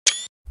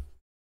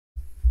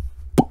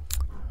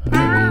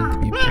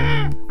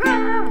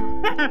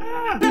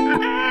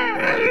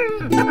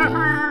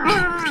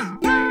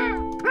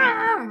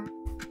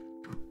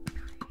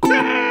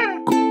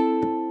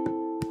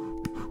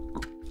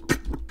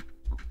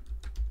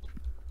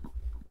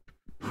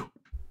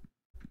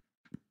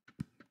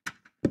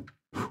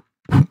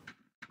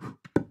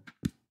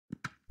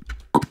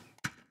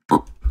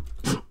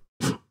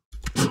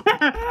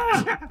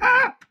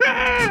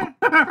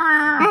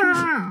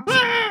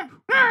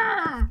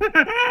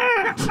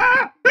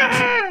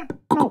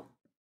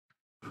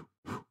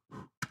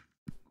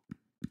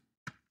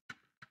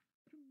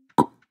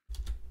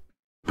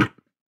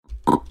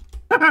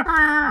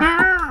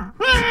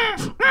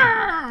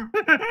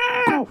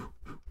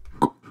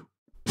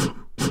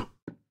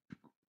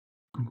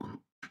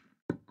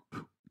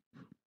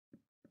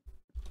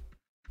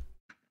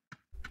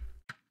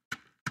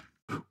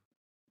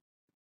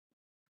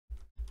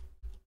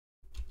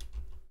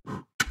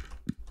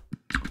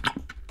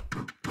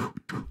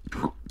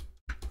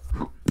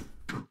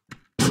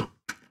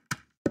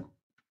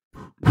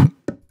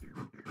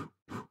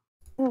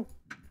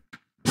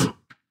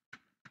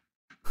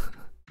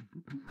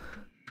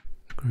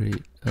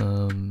Great.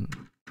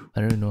 I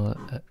don't know.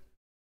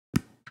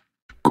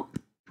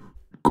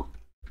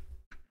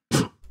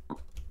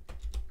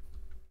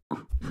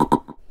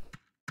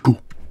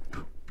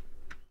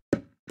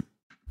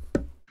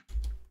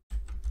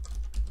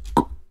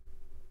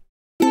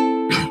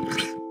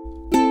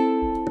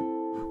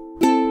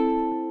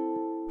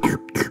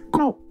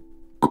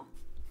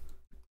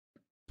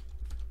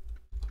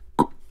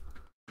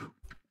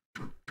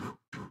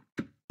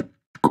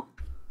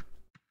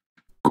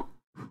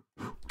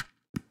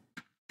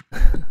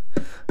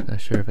 Not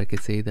sure if I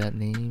could say that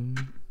name.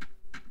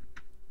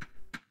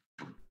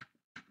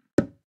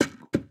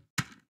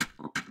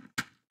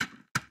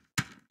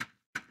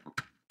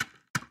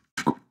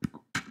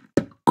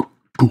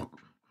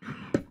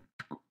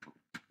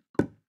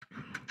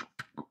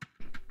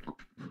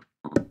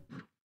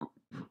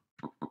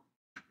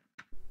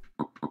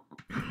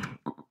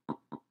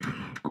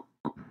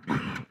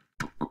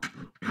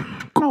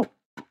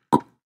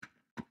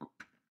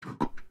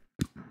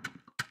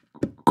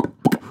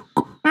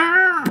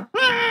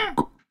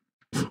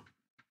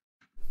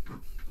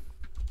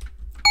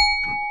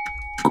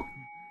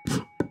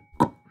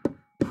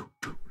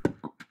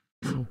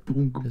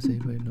 Does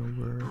anybody know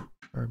where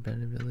our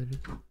abandoned village is?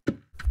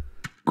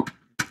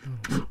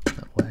 Oh,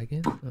 not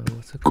wagon?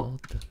 What's it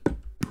called?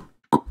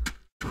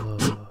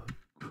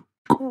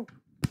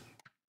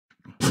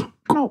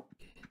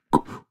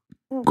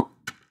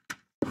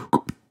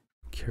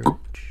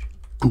 Carriage?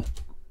 Wagon?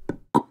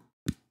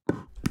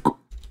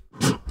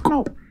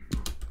 Oh,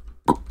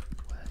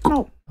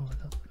 no.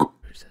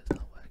 Where says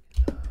not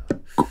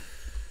wagon?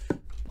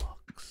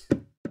 Box.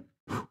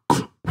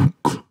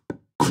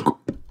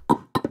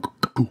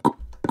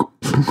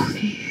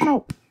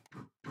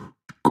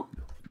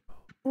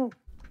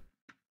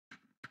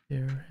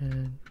 Air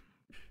hand.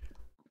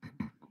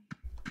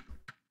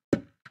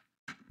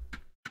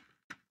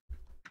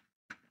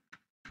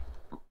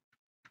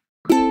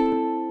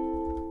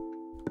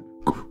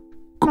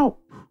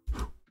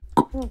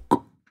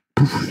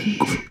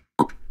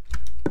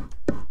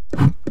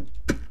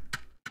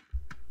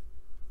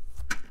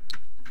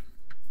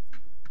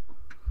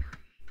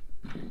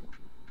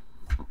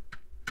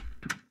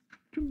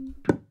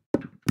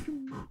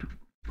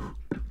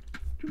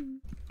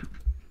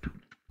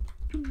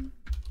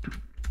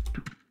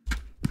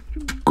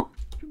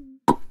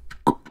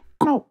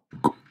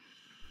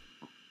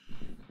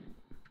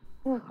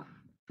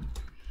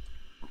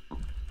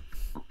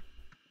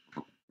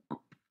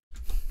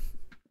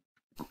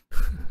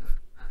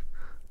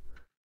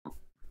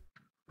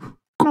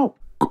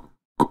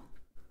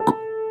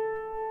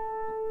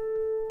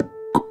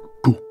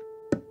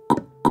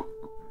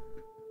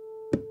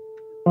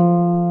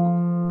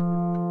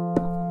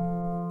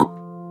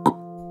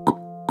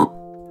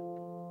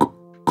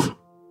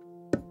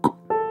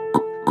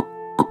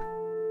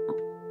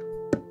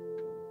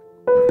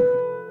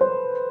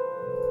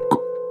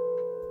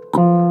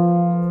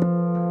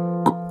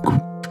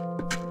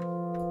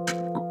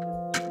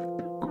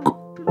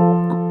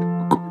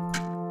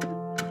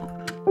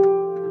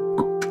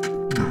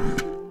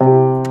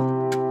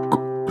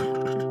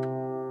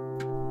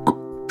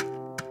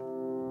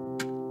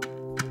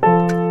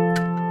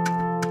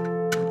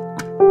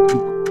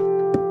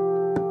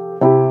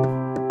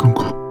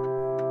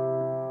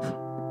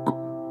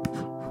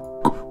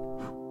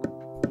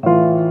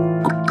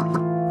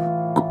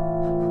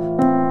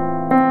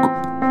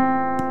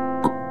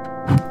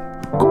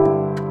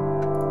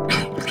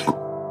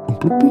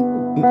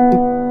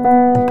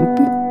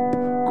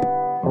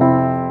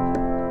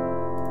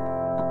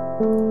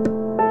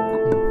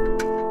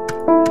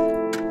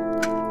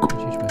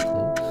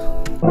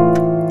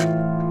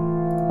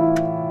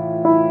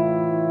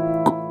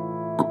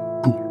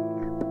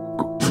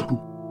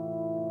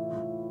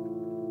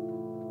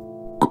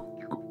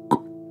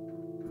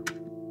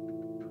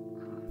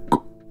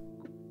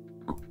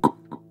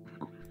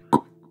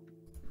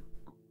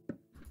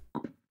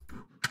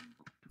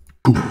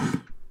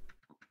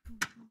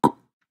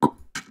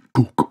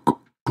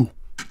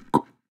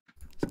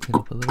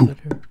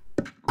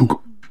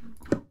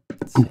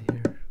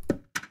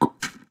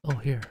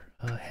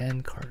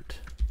 hand cart.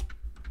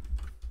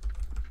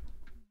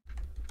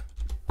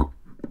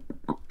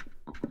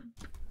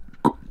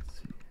 Let's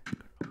see.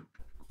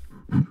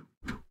 What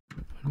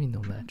do you mean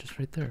no matches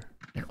right there?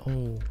 And, oh,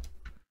 do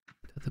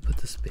I have to put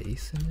the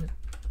space in it?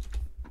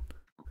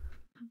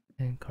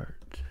 Hand cart.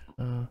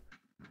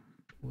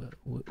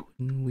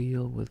 Wooden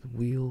wheel with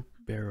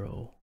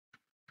wheelbarrow.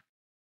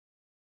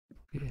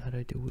 Okay, how do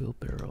I do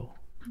wheelbarrow?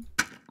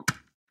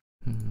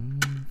 I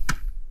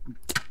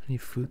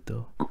need food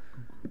though. Here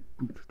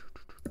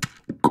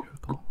we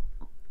go.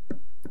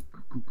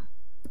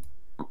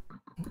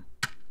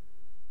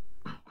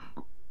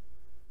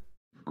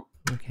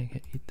 Okay, I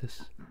can't eat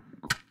this.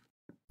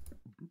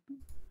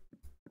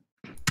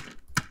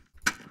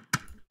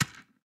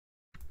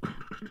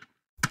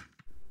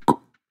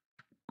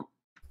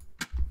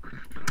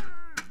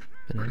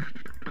 Banana.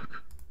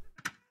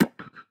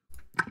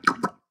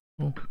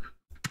 Oh,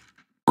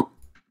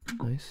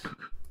 nice.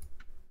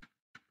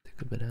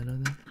 Take a banana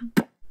then.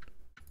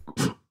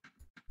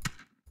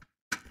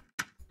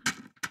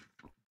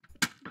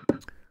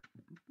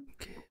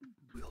 Okay,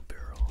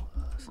 wheelbarrow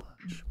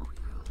slash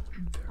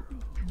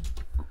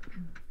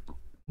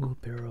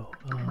wheelbarrow.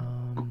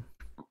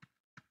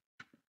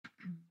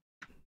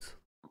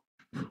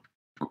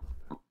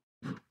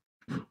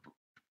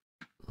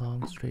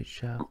 Long straight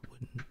shaft,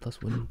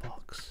 wooden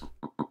box.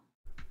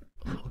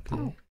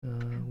 Okay,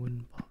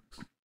 wooden box,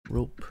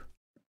 rope,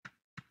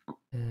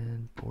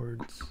 and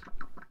boards.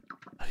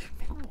 How do you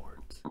make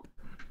boards?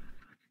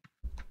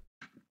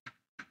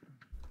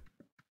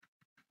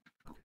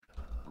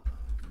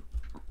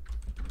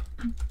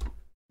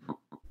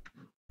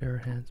 Bare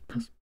hands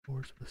plus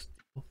boards with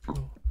steel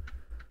throw.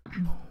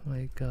 Oh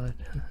my god.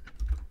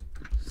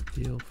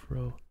 Steel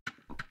throw.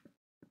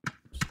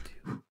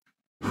 Steel.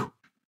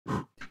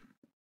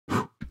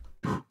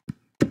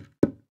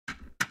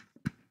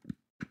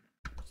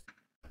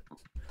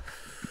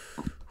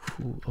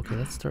 Ooh, okay,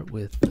 let's start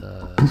with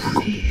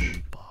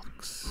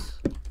box.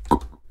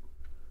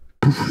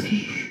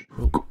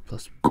 Rope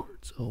plus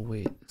boards. Oh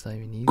wait, it's not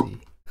even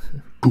easy.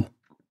 Okay.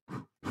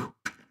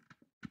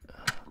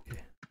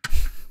 This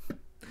is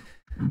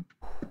gonna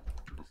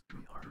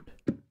be hard.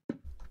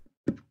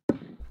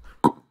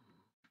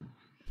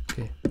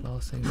 Okay, all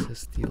things says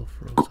steel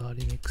throw. So how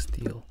do you make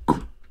steel?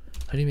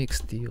 How do you make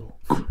steel?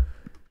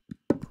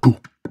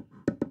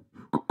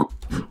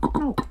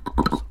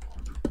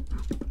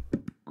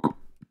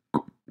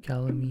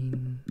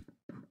 Calamine.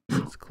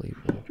 That's clay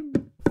ball.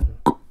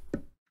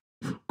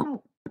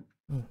 Oh.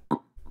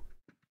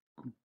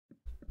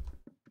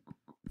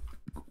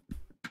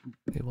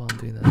 Okay, while I'm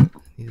doing that, I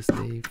need to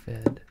stay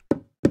fed.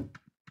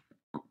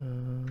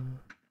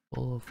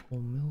 Bowl of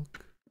whole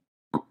milk.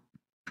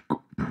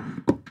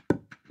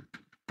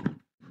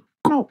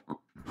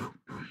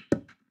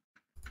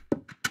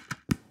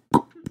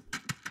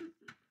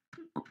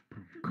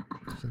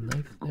 There's a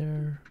knife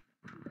there.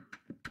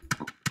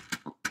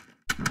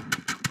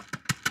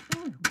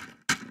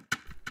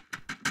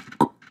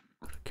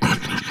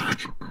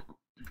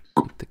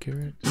 Keep the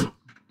carrot.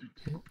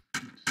 Okay.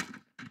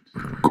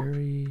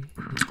 Berry. Eat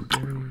the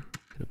berry.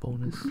 Get a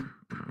bonus.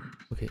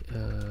 Okay,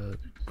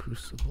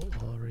 crucible.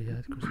 Already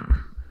had crucible.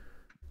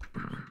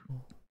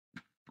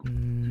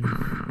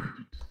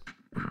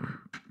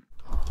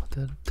 Oh,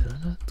 did I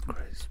not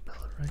quite spell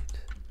it right?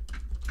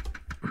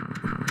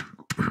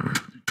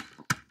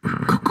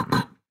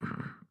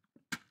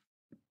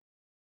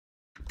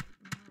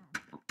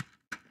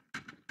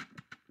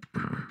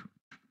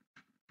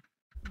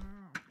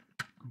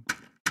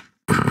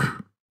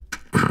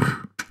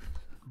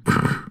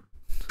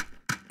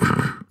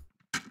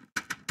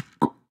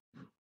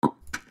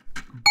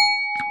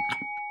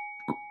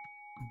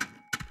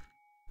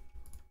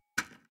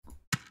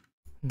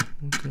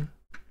 Okay.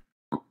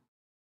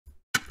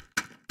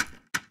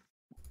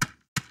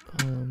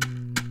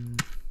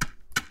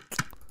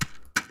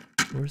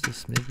 Where's the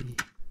smithy?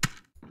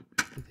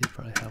 They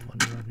probably have one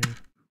around here.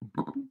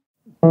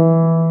 A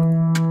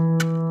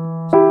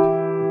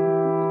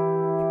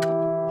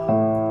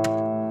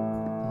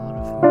lot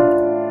of food.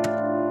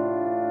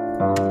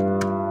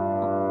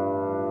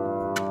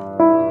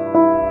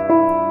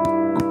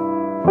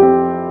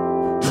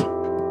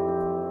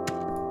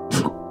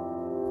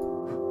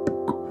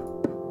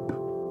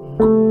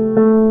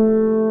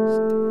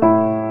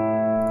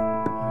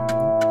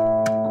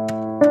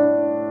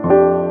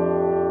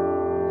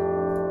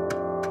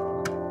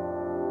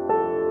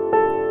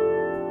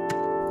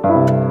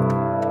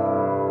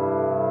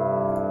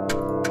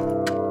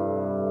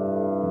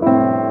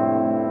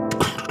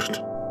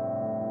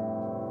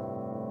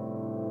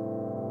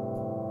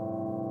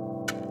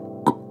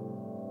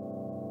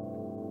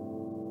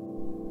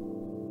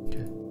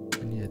 Okay,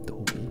 I need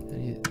Adobe.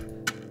 Okay,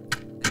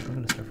 I'm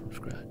gonna start from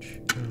scratch.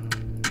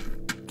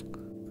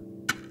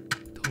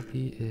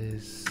 Adobe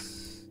is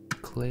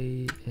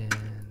clay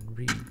and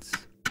reeds.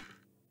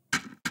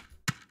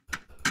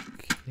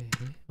 Okay.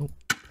 Oh,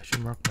 I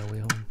should mark my way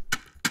home.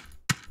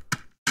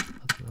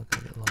 I'm not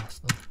gonna get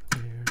lost though.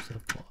 Here's a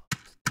block.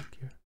 Stick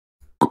here.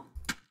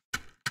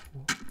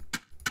 Cool.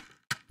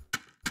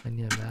 And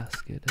me a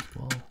basket as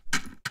well.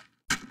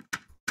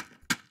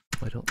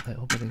 I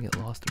hope I didn't get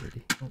lost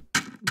already.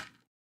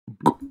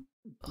 Oh.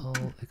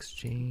 I'll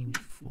exchange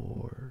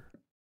for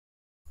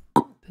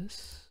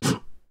this.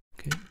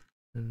 Okay,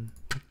 and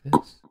take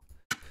this.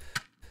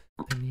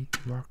 I need to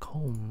mark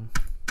home.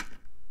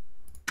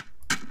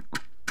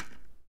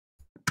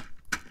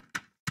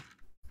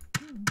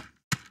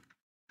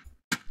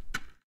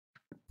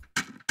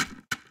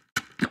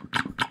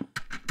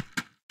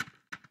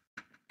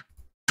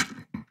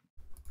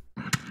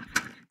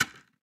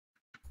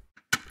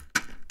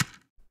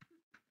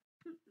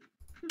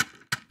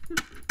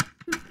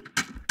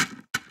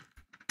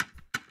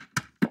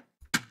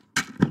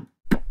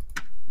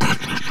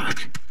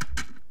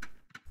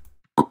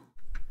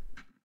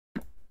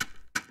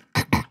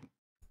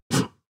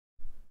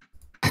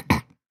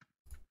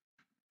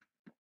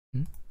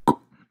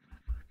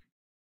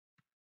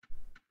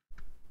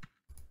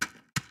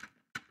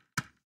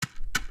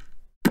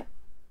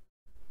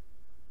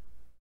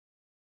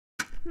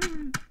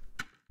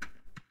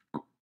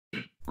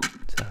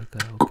 Is that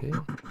guy okay?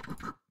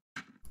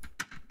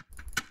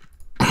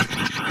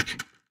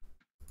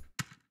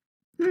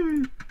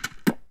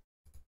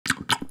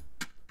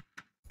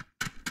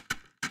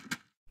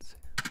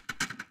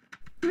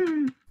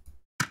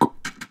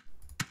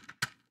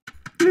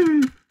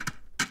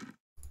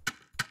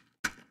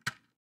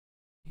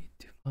 Need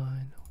to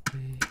find a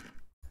way.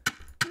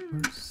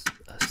 Where's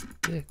a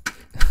stick?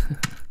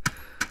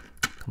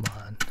 Come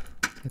on.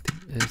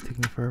 It's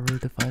taking me forever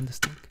to find the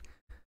stick.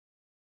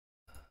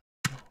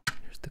 Oh,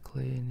 here's the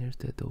clay and here's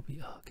the adobe.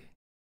 Oh, okay.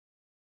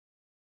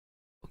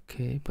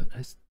 Okay, but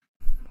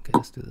okay,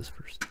 let's do this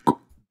first.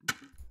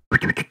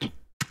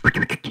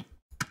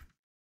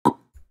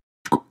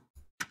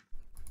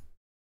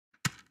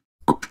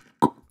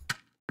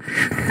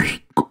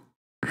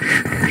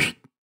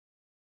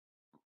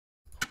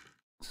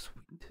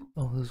 Sweet.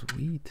 Oh, there's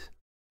wheat.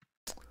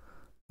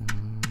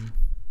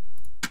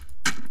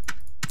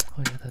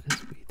 Oh yeah, that is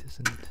wheat,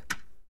 isn't it?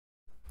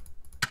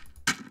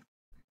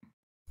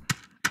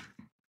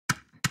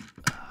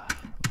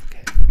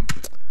 Okay.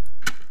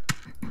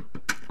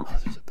 Oh,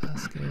 there's a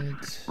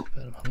basket,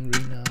 but I'm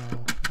hungry now.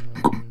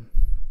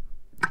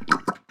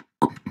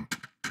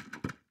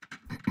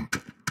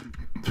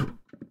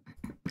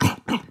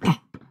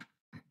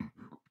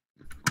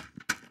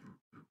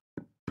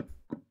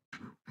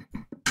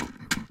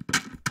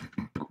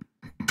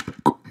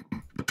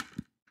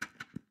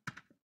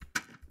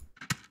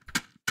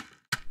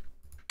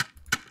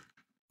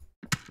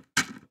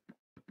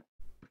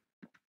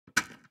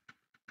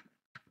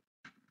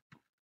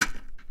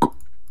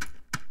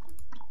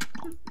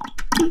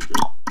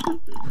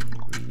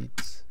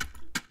 Reeds.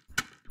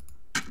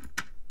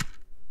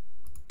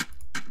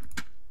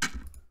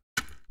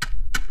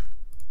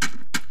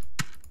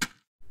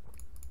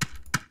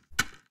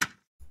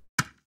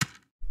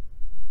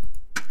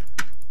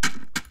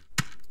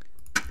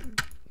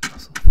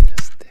 Also need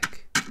a stick.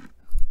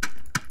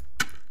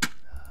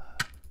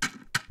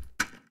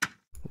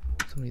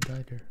 Somebody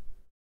died here.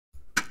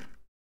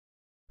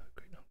 My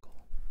great uncle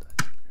died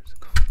some years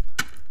ago.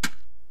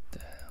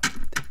 Damn,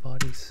 dead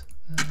bodies.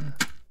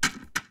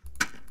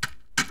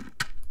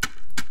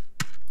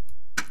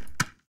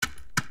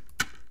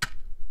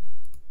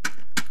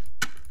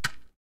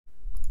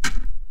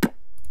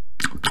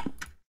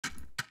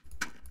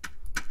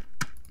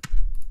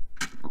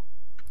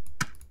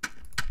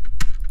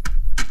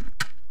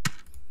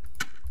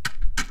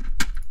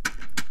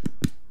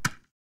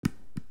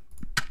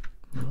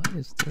 Why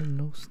is there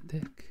no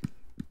stick?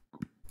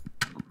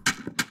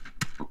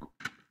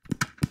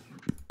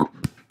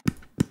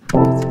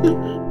 Oh,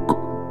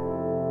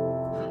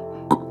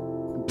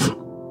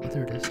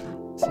 there it is.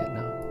 See it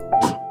now.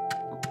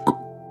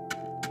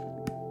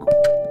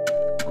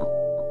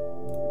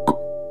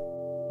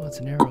 Oh, it's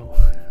an arrow.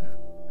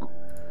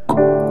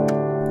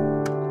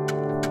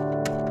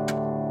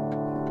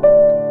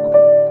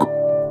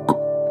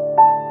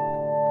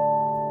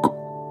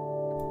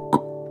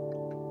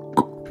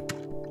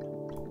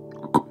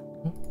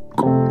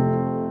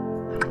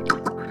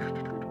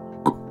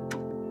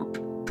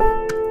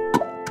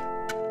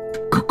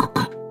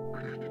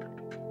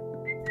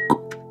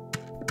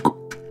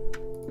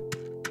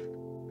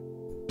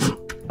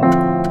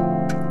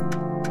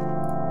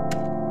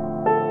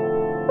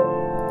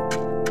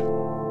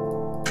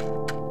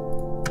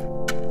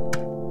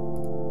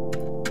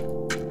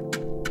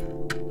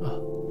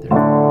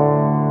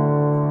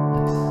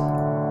 Nice.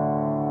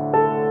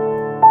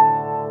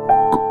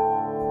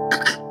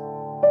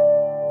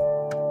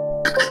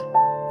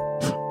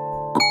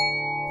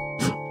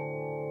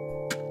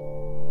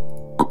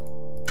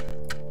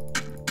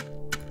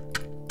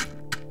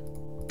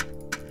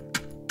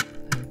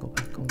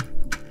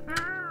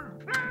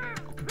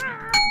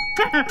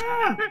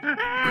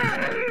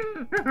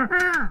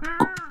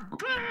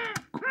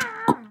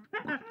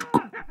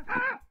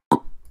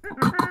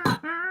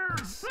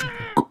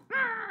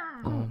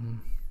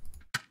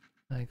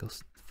 I go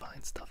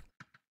find stuff.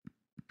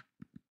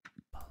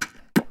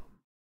 Can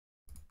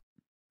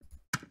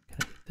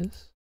I eat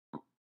this?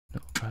 No.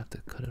 I have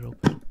to cut it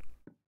open.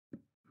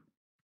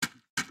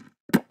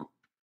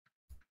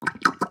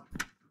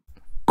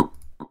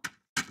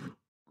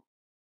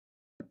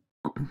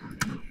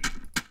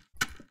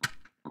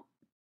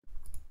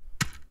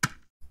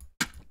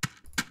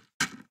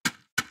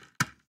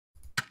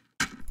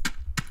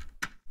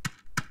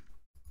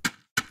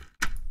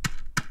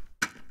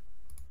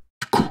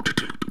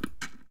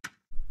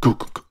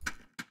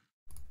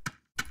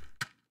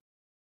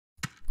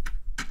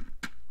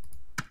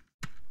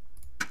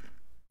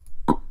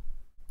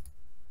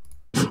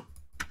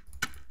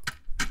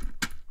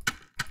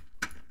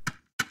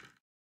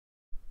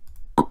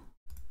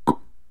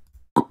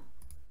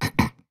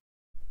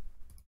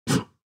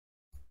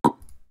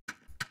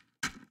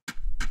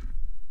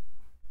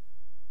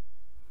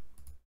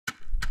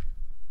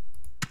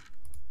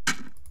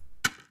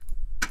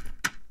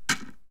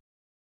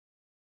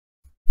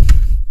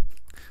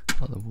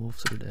 Oh, the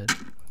wolves are dead.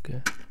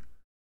 Okay.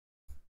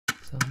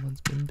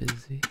 Someone's been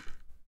busy.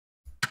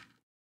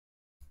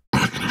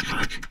 I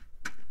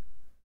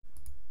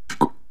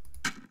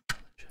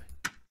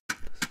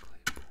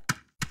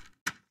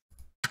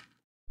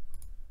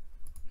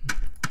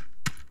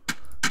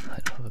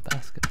don't have a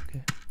basket,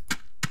 okay.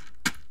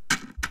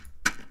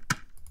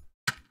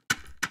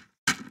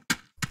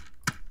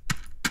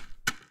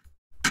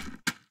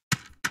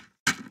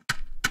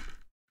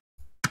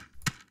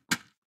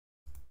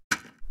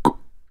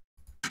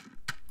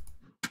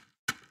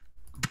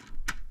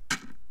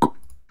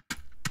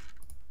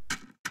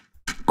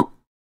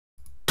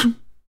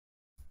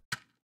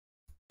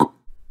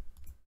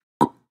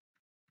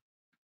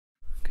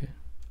 Okay.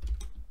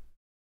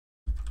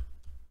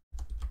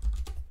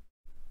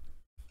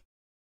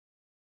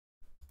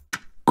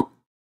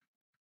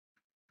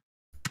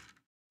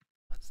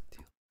 Let's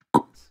deal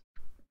with this.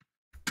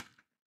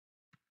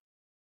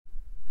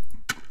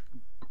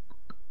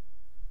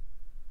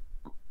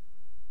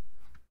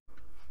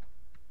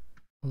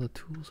 All the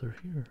tools are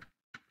here.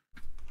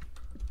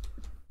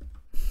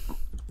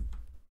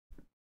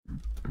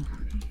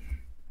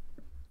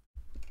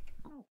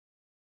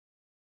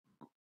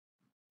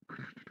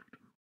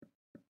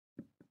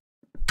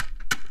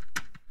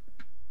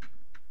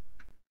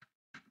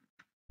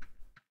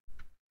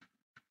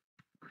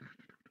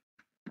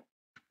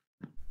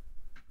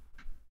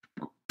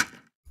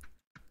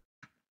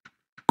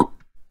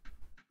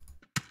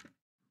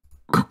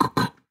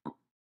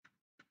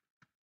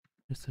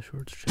 Just a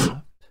short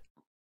shaft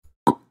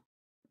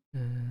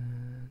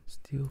and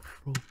steel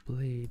throw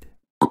blade.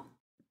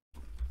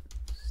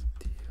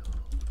 Steel throw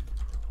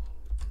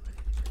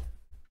blade.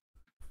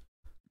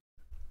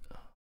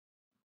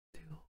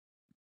 Steel.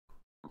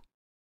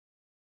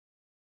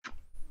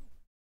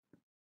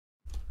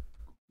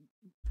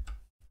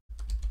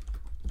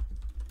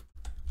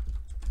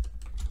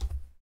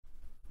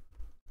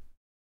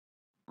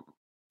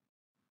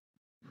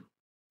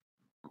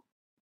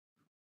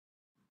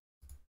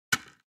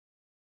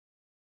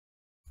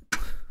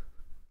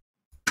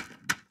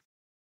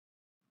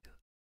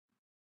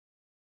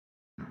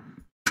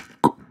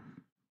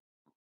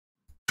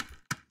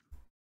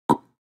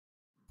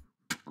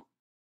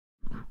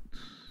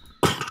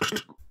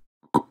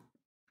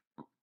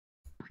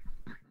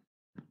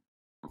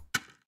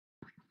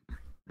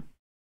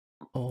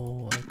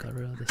 Oh, I got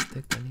rid of the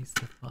stick that needs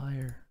to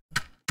fire.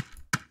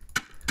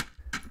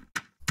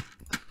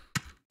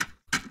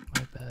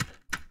 My bad.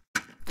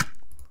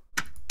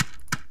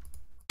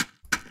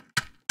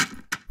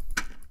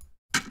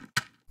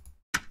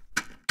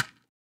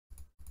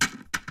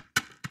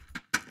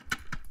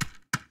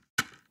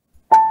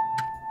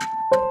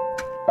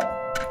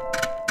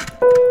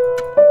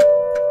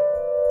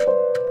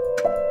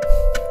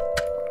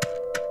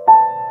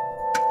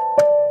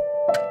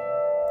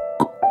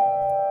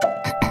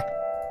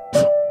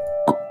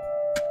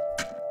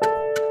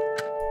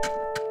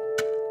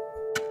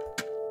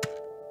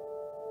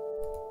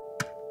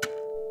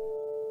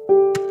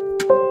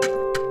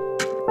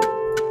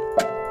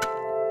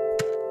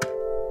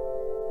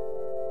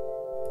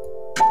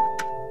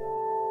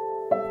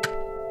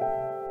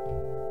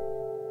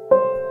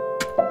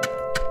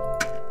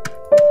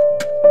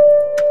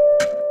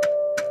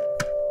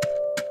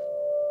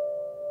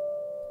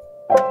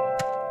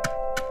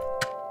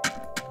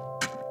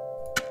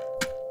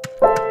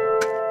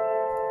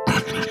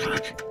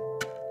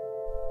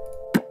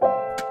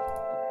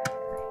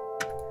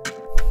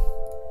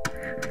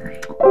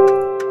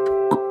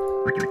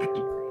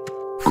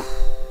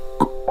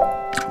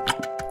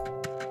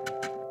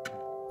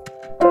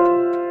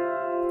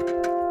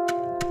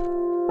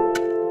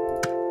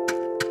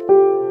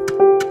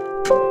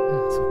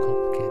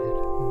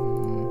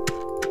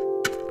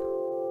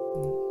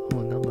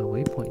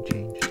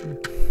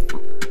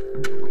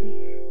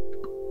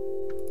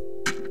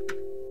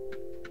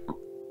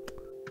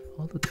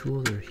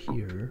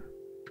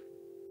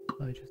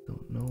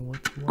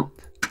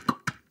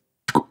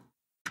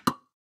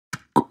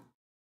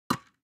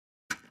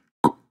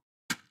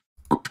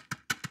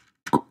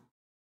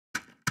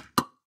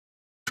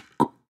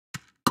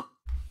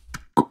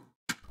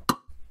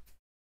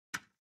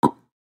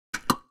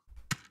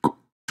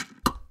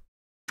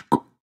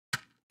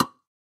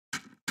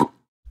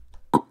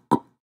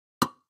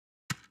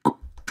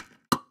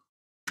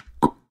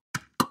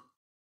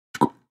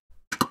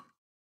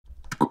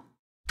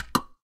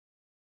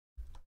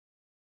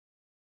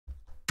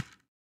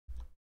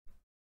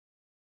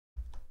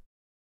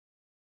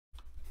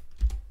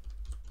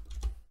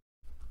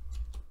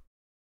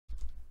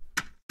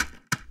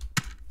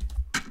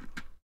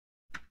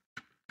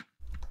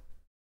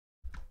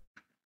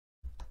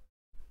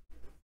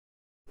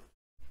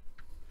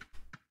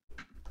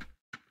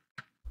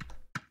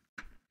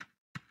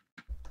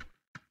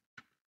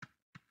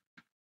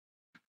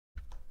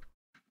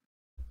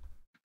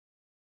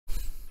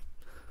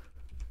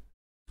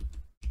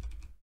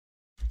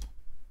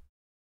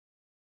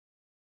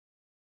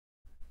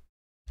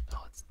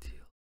 hot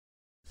steel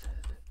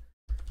head.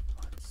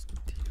 Hot steel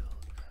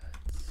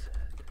adds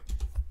head.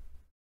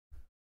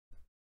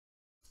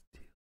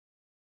 Steel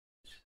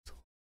chisel.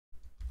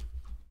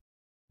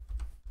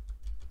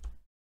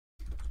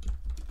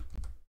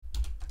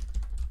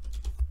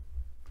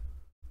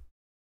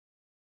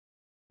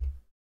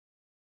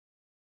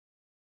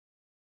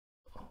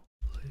 Oh,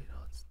 blade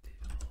hot steel.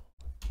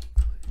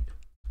 Blade.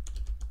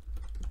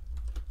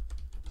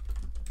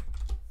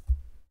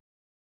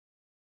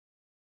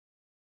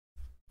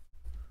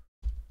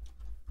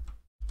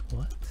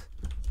 What?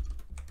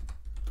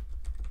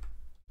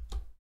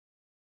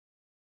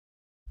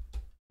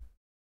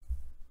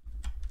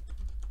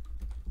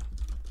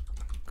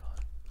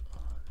 Got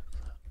on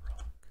flat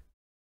rock.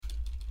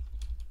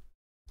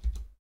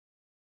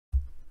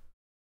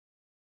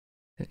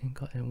 The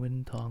ingot and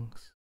wooden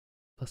tongs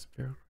plus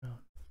bare ground.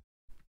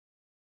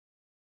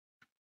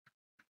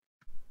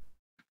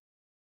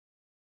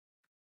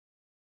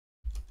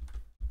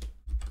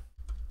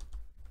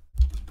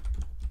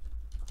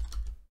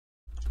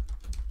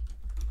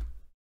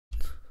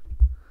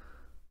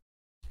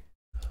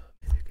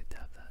 Maybe I could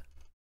tap that.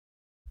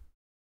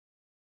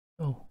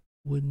 Oh,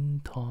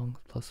 wooden tongs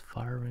plus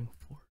firing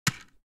forge.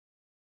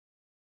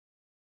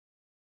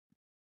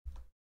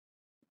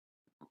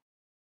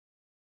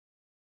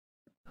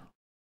 Oh,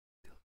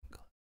 steel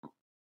ingot.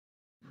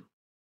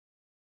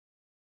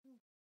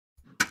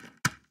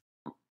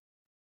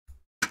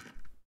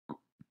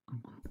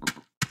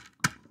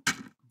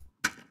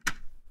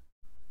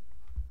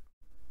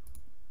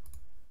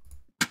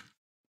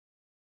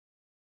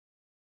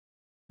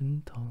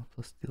 Wooden tongs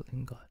plus steel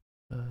ingot.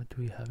 Do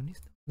we have any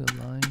stone? The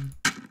lime,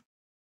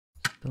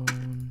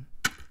 stone.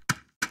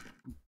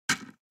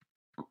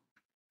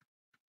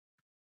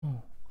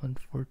 Oh,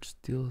 unforged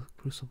steel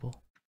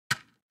crucible.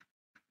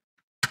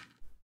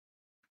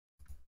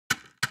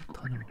 A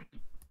ton of them.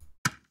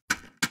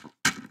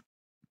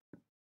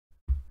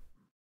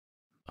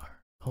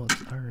 Oh,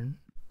 it's iron.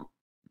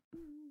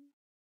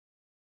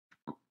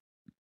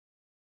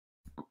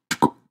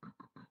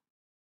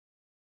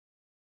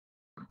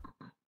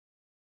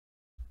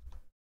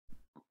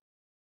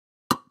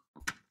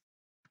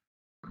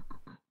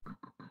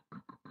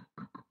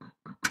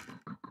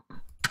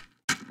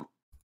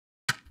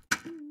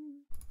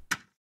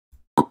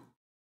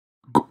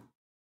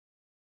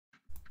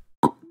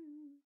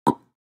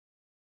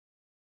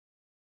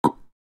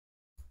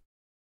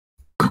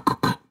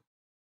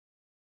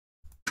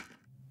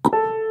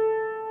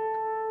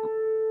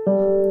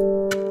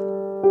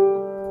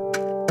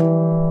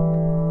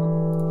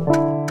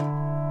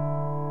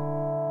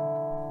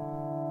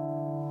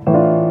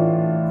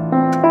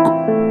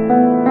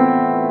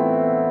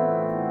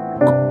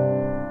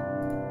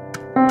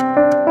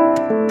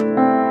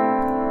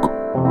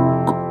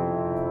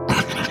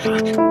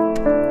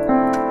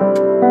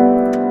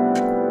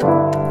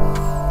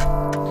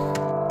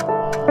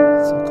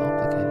 It's so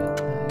complicated.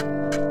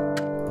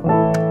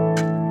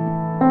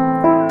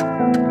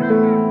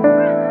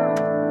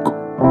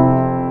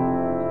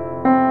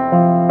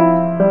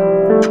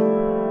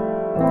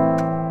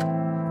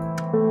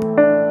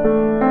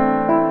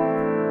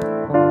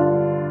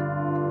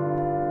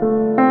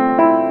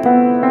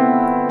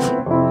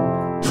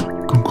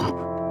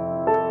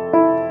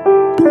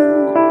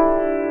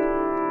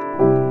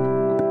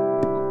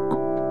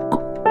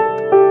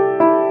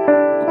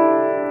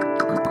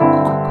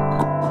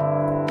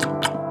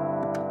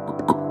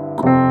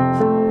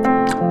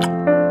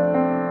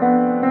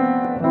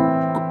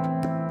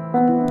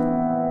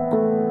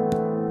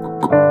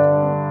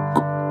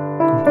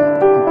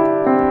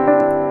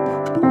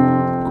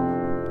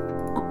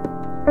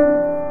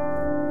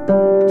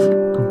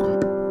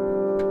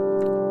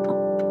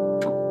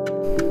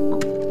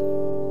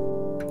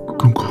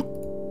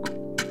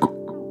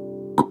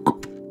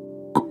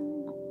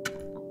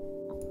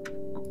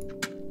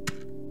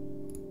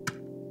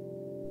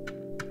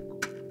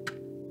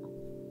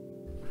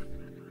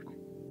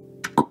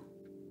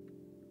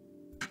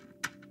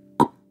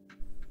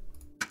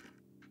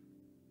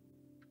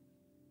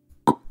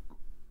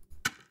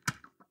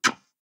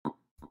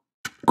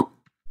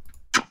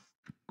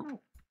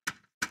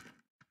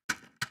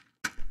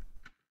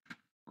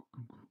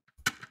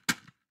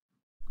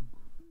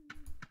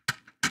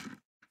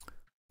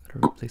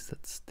 Gotta replace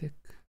that stick.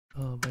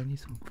 But I need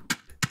some food.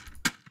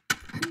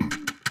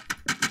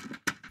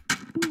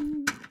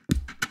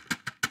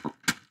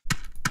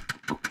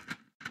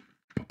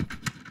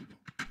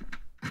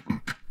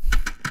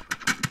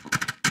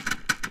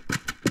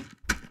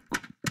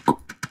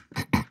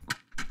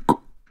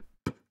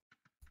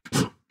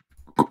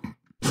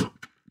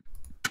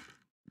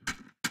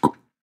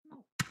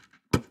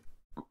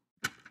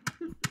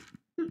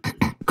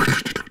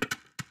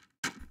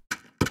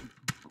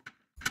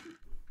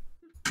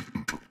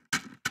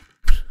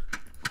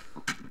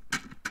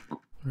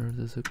 Or is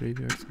this a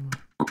graveyard somewhere?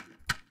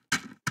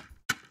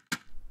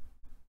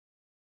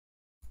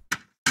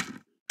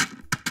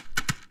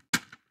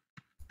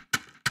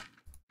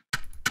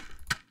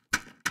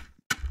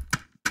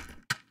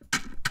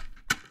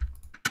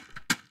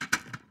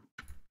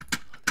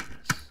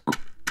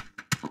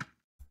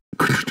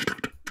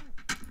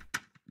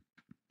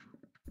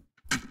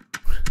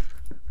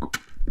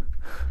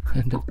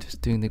 end up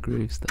just doing the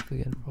grave stuff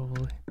again,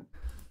 probably.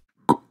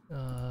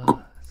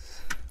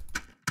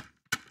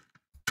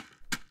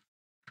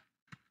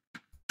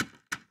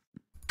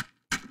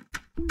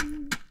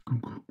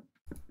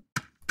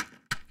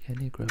 I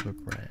need to grab a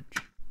branch.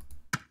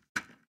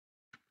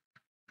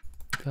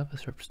 Do I have a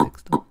sharp stick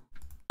still?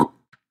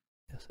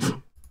 Yes, I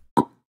do.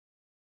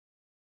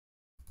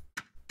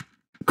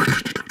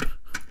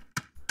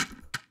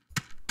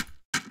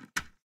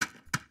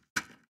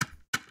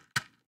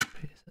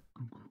 Wait, is it?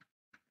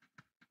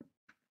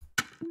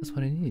 That's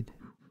what I need.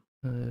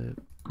 Okay.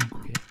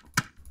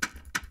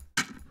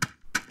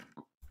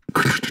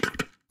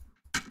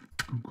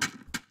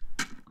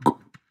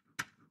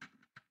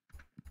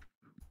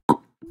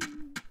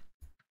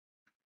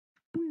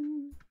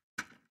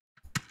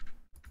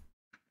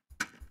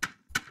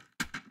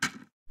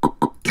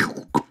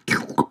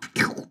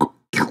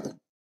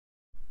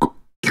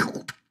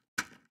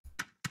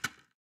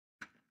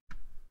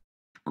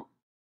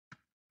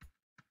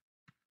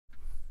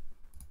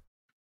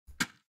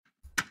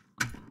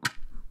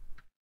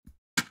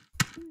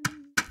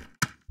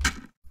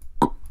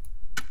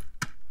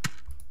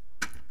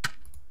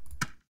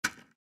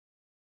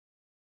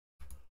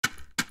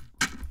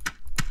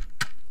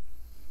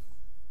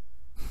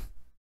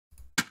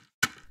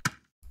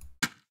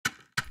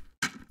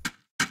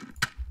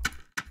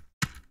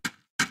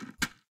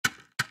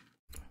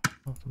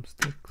 Oh, some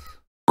sticks.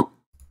 I'm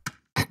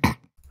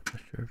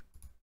not sure if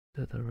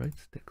they're the right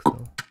sticks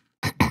though.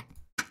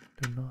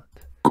 They're not.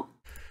 I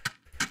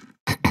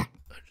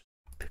just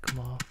pick them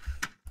off.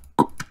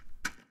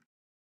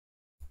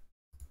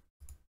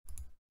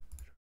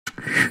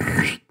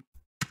 There's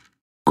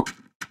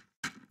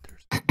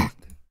the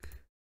stick.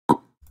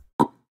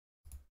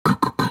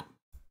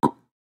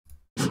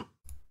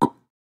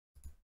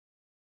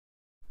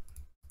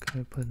 Can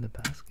I put in the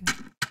basket?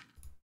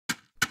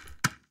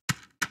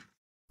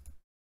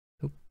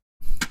 Nope.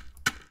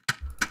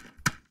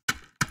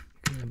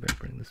 Okay, I better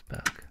bring this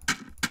back.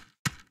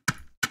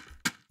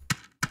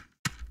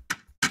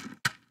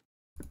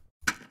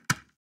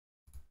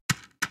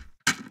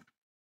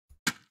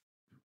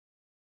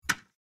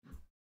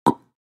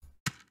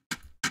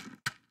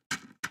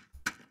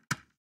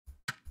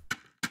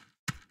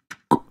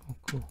 Oh,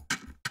 cool.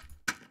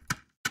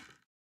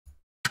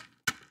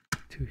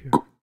 2 here.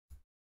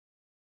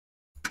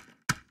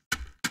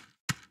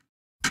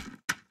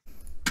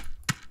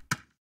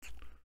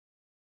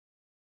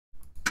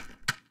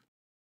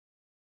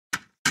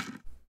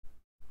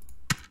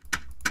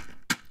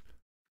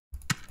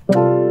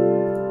 Don't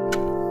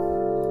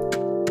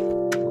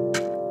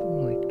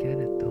really get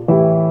it though.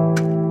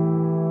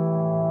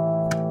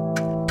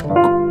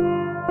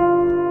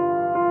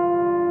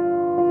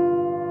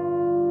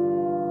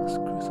 Plus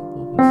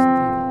crucible with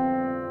steel.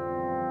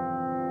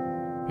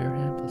 Bare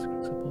hand plus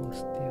crucible with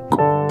steel.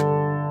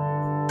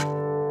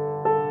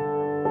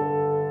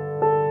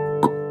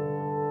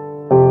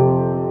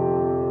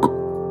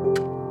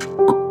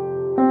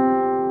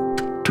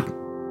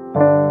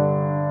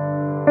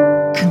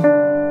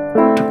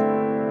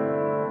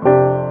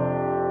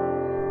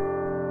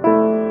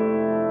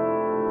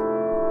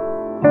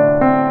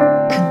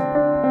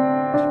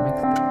 Which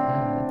makes the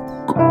ads.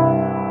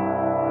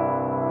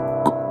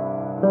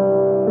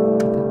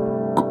 And then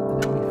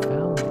we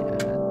found the ad.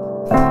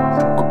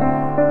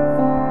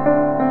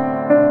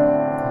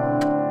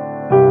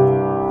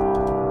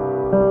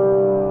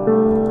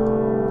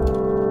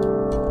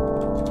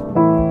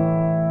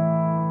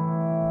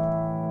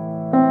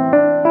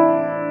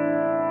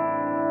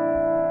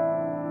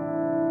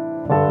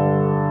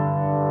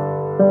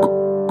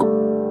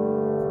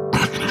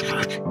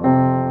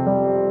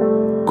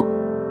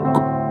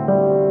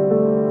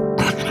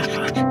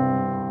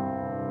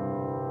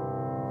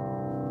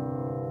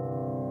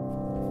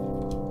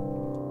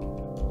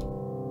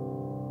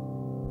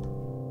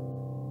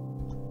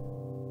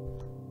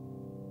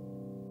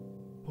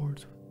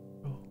 Boards with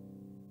fro.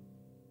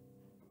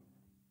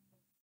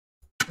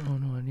 Oh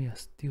no, I need a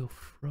steel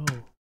fro.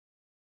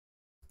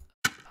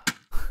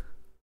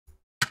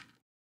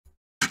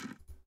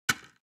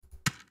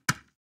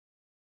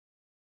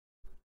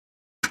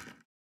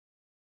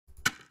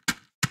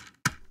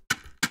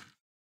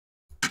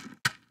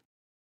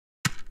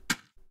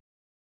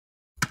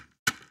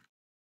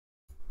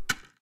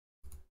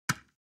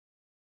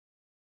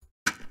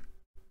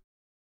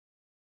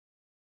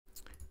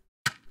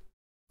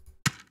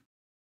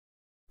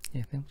 Yeah,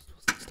 I think I'm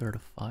supposed to start a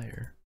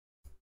fire.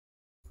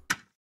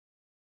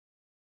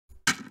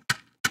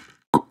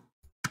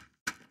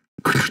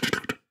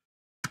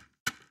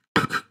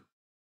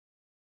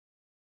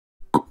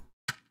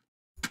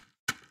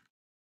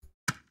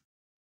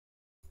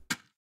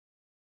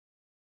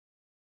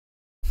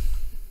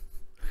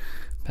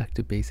 Back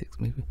to basics.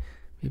 Maybe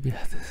I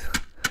have to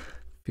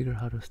figure out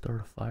how to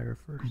start a fire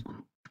first.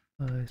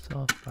 I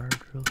saw a fire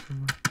drill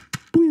somewhere.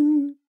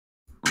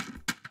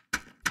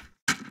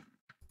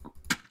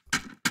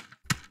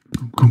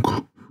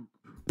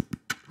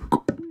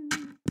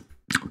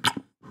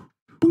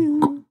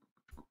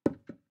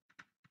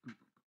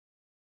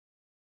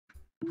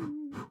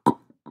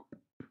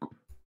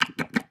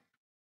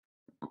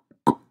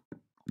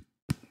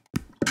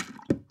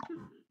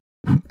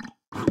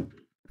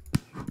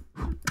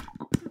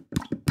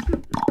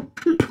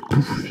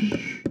 Bone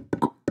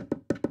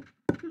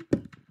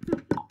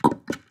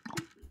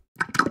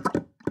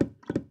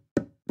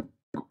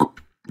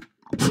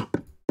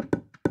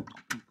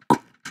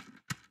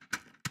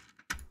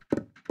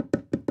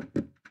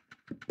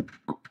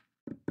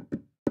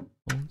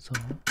saw.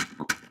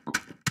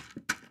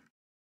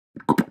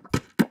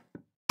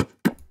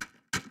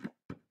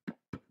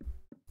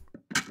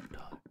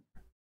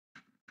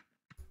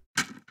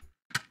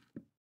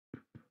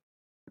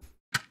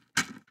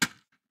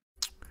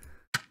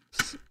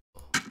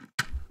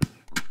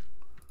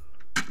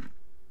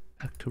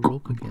 Back to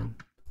rope again.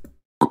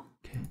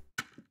 Okay.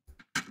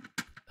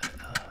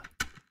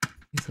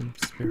 Need some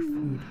spare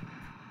food.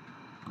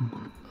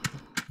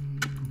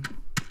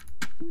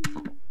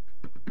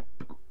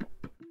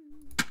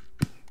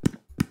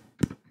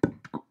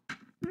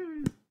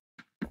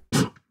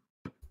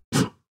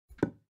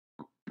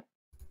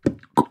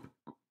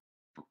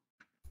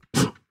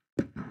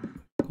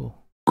 Cool.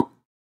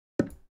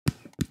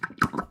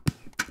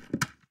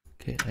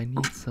 Okay, I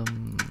need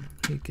some.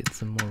 I need to get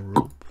some more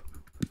rope.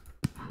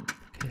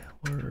 Okay,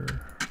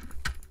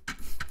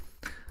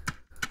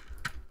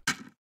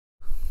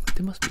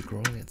 they must be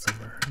growing it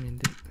somewhere. I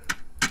mean,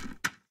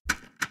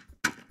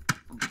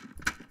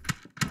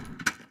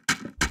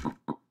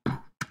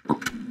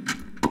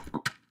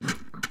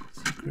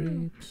 sea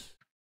grapes.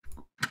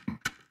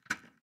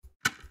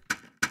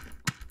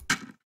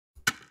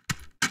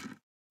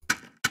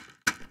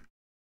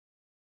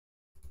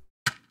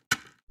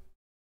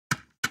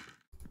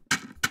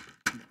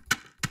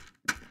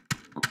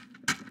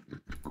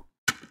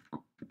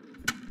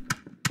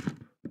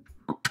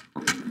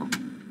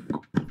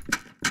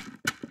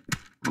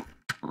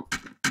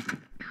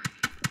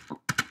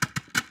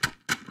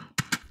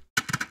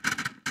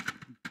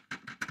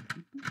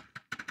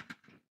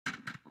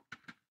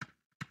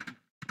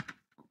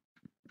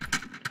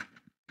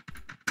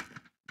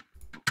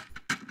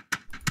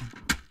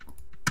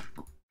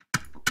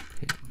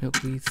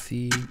 Milkweed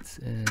seeds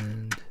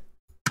and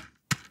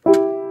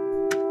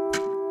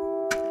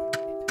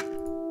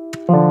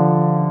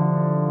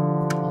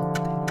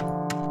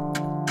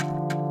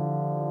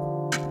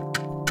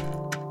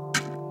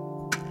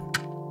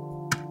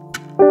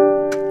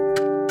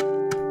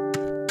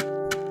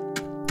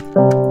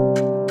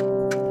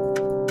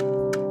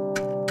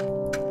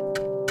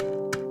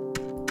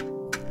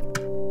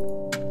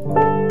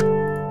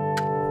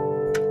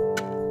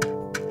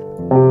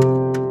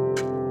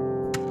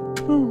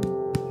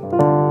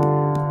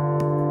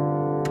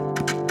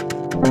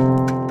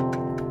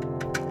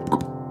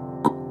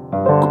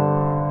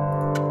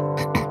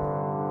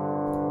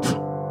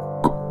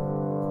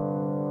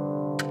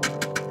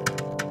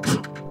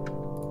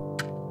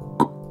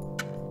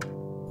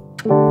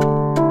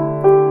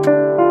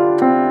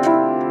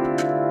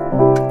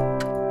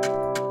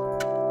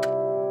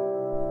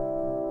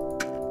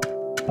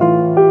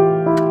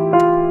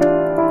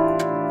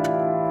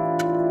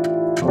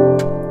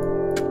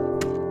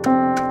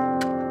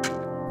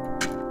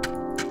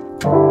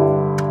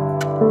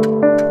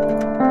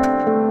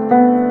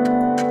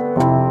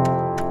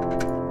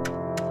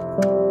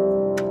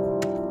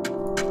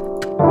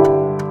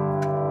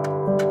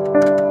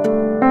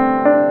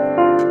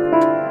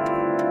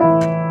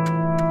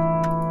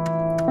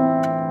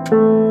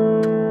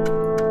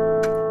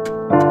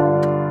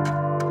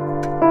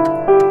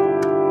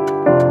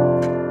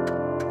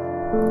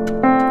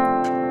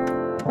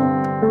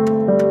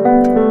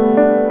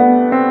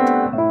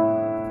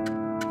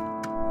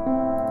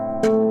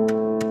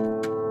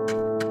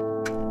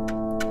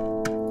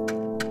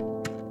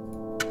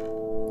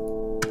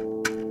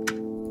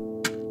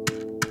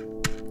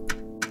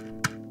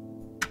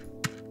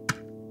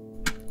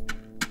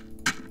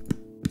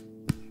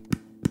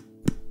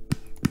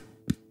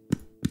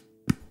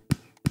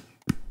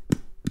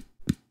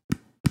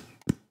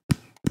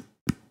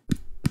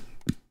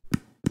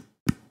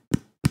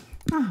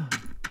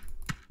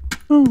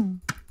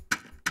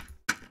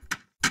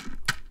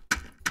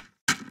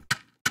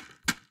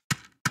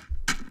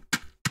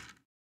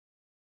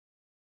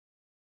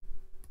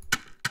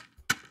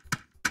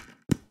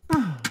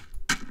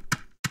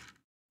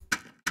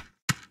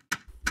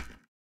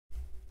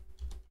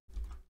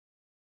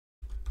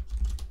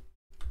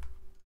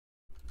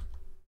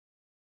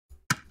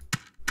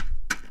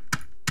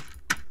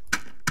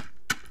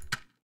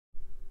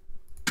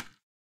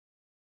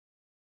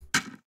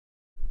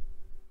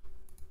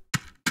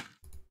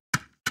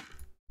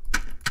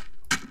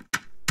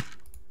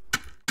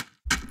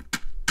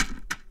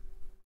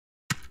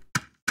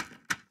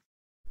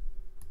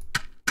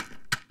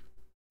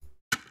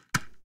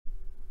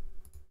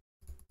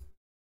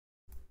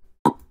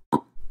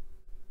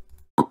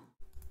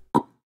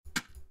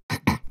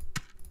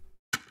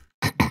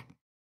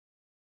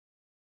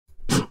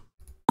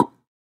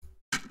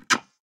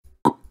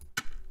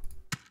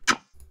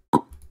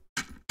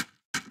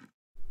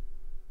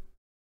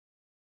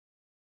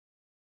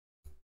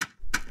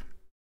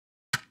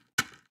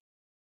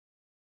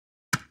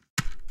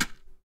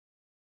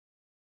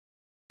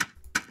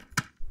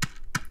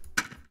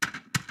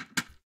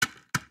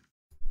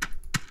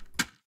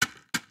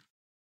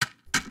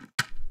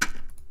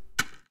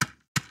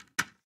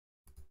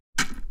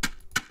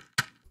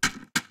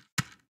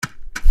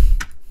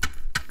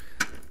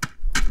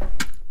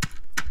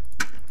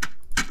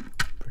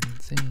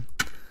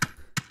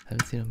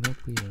seen a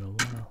milkweed in a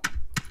while.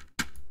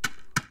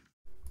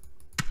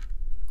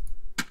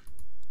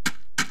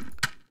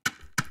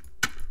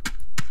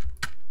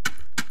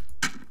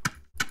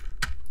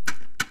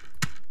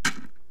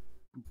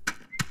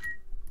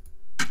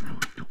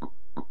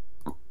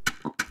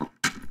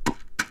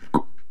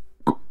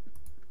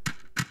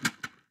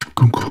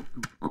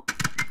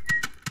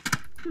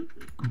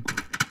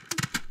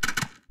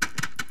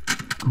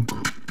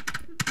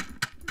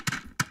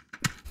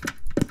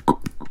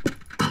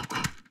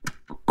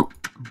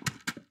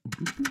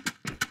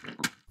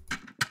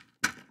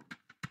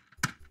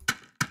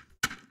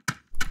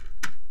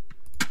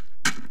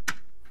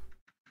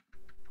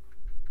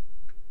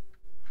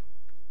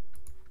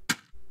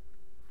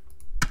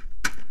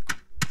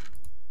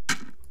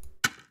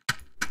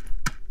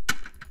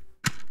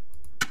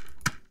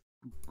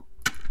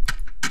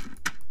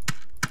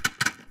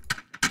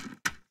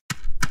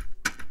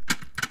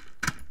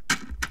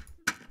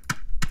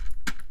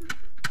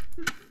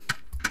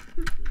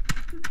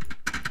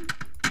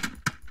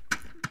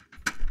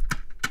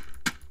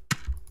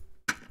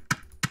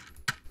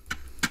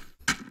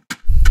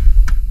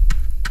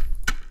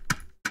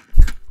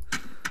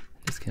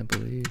 Can't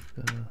believe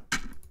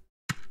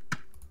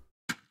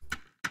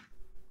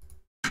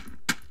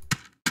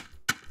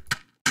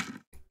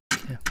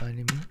can't find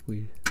any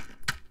milkweed.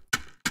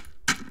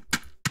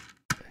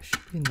 I should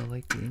be in the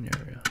light green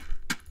area.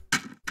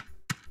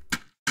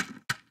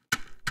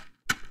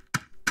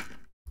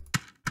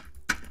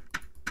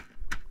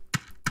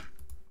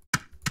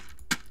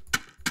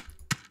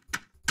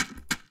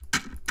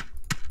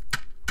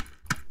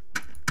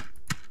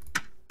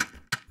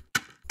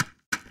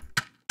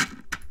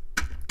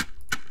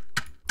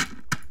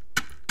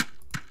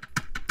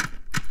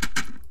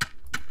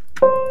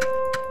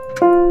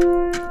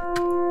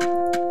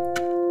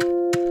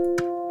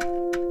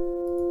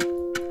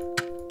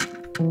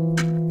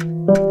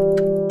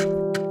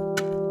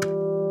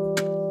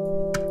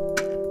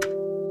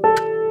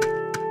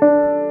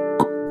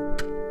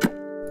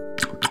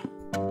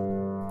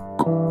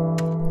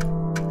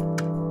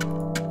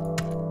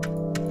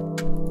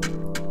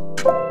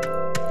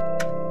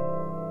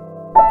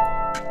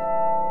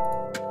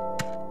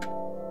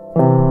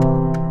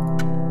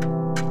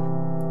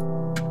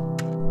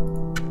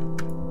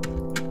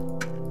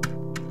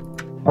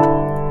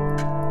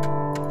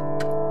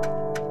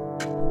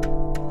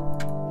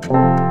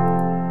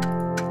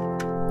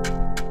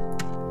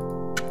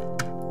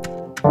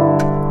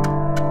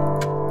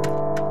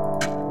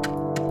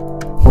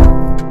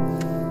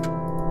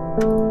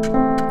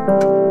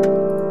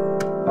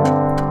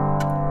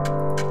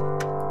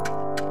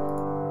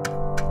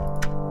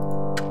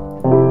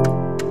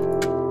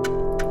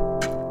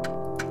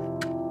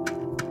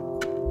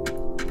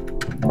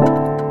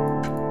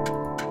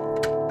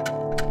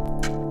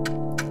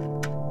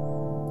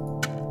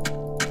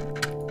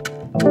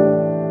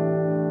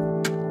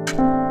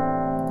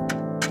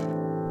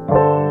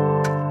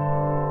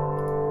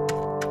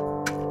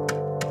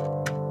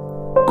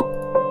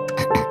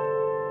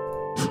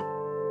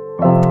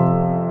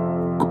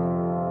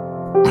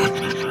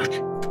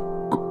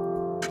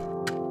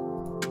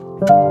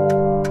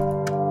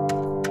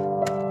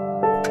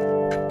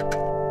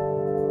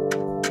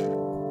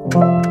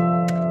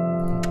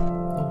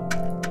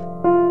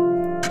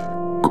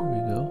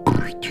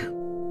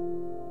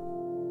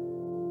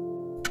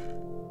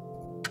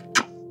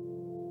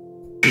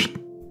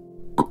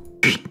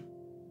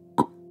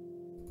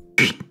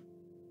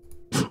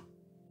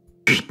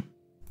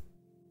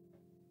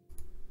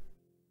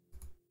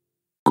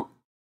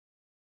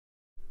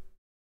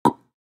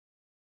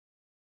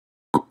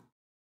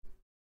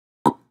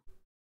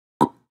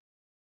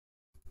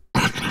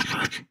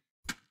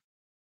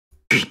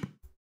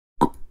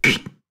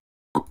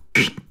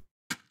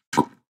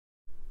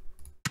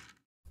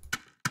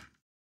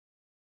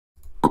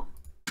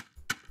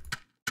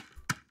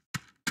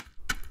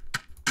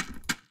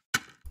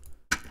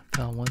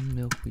 Found one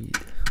milkweed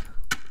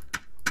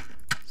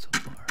so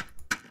far.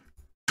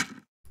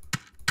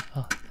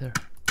 Ah, there.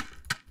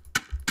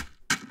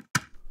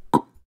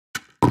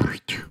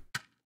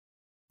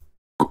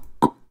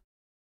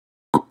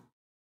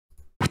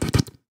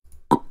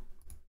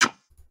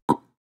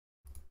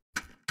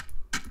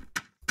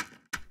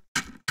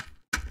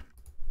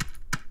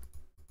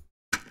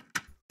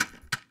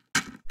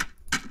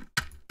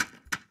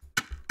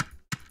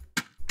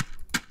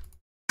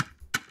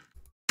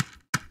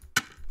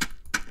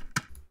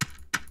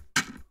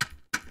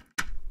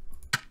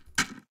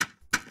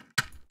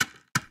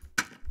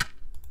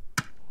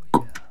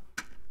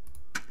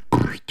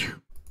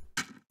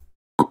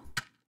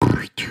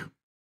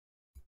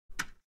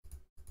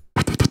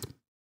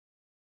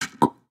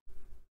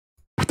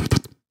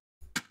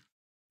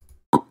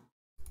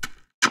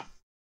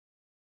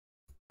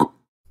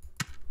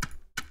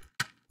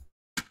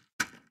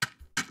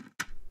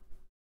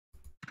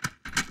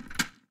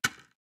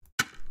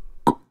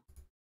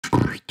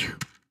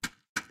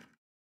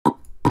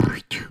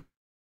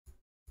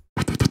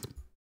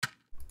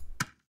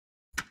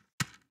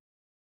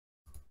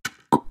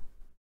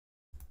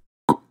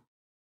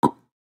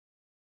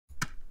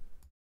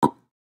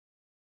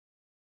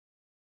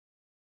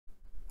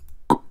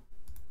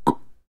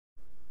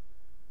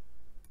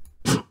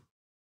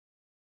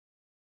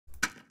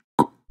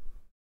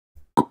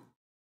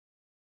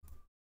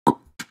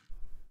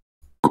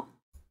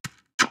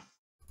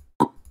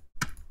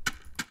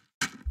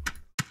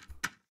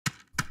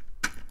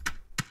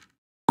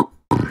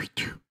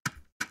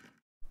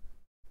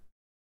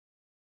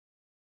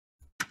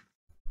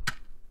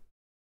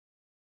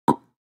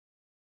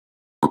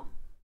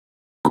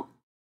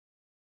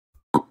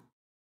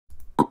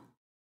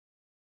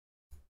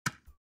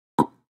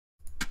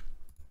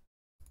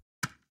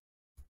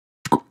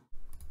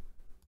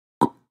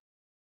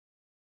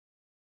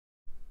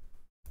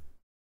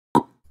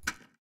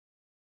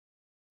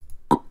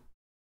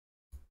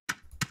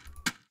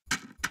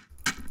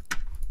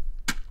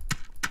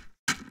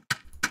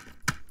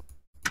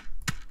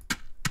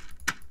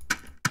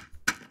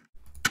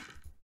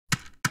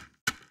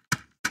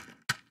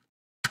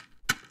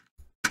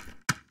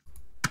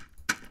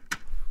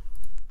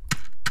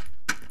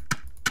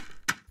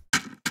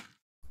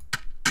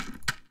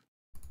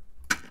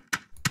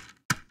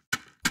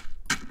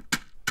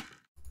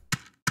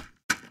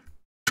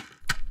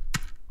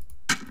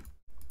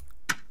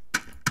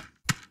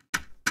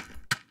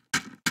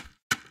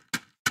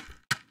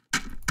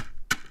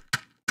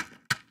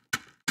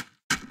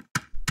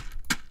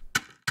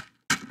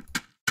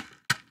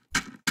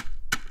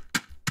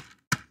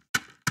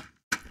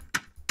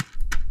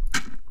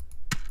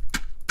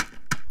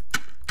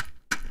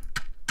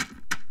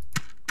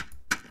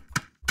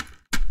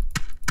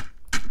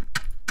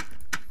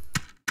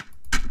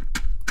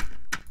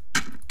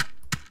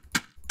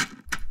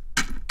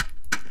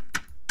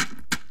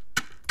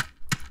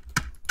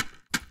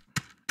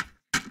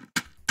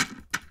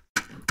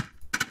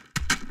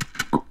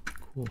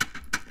 Cool.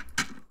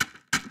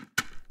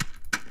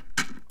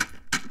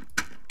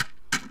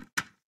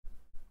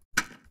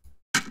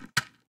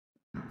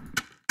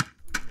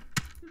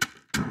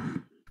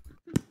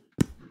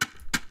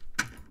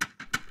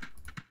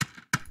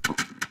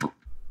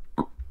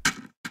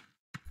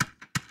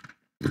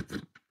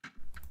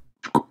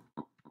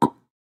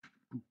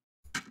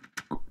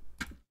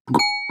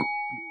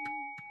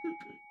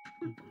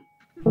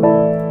 More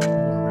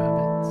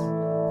rabbits.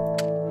 The box.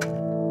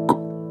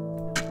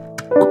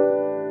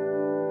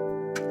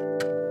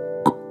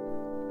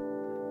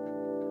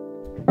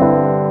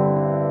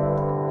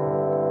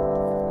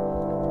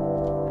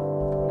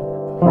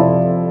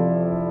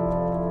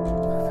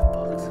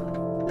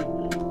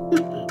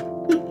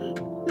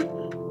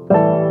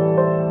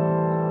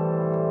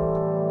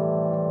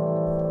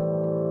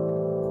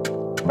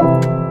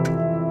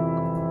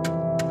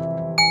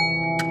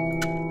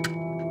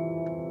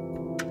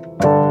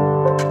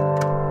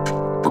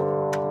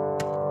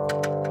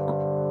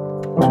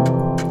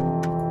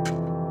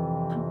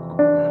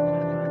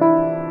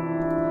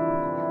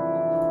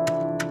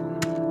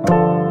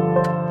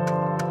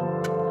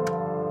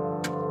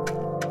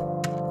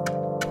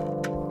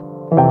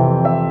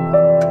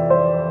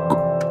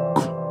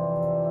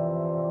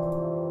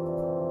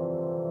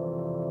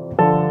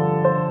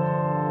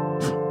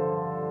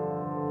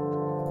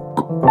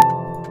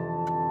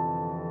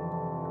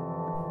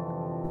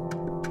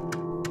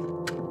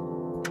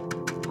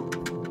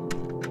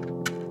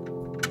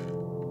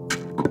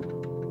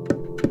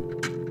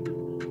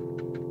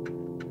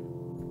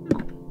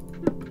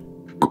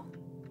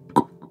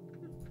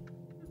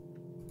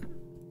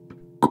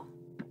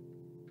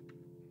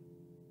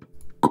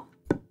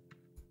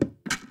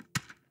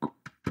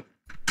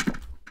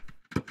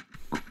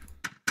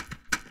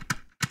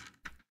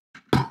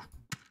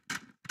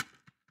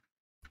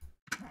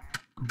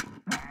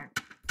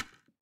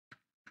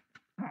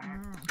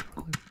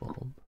 Light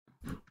bulb.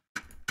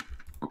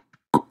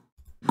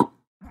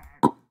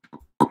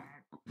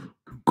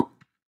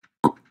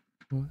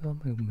 What's all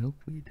my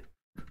milkweed?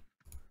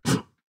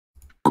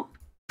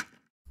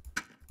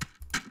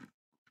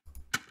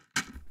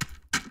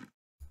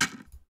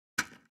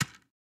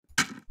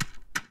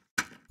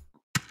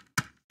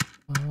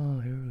 Oh,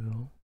 here we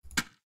go.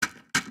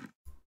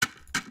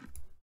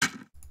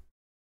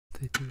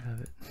 They do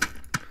have it.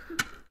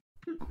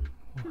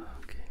 Wow,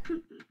 okay.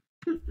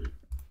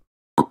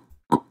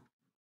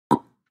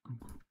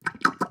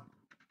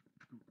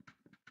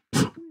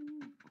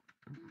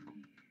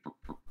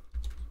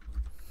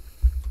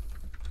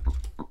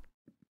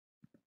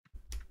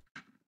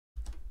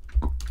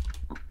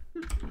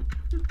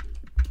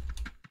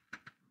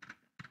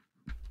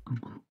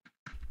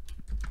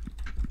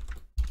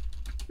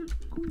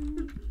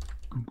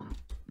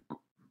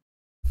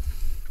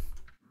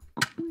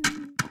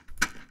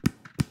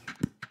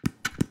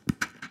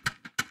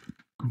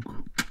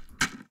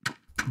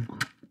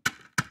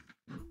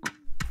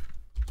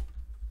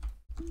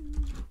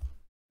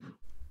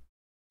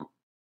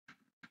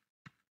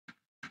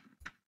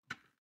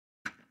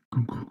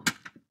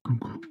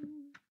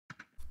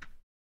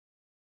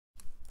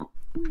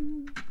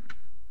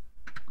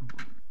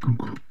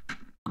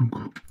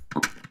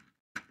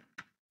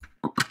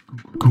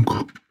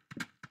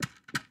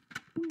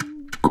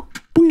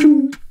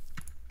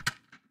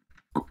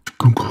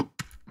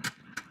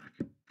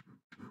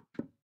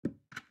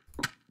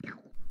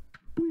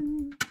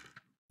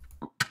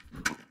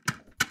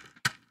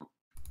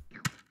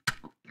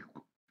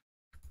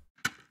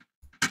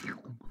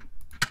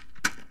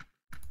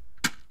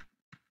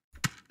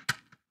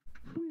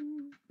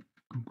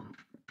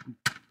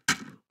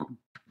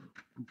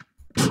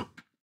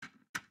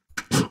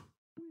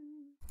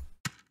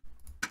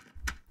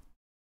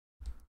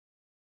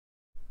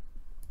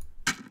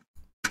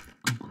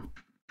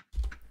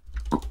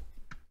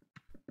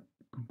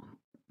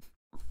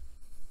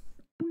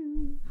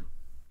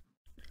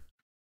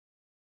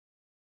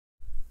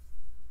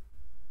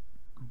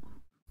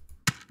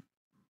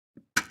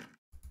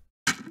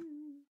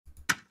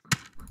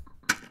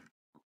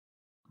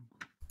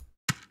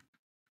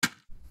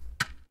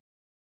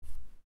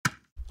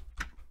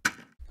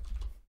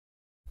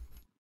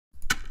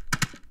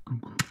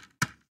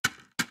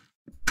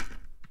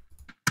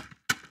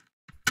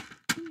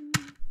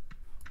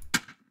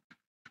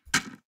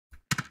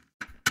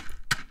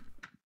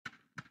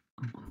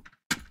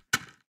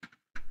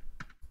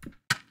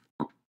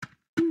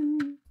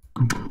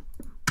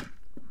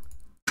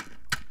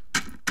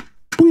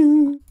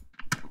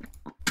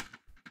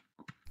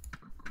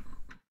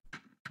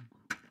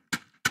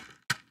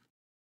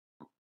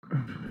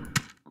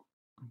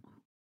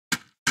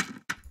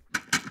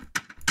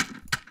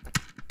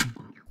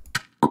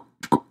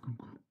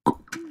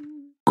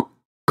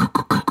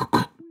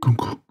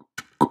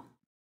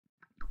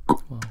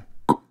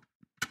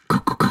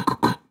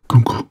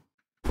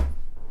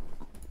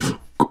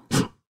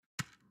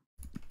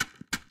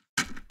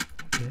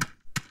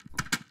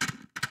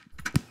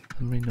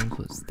 Somebody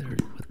knows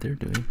what they're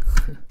doing.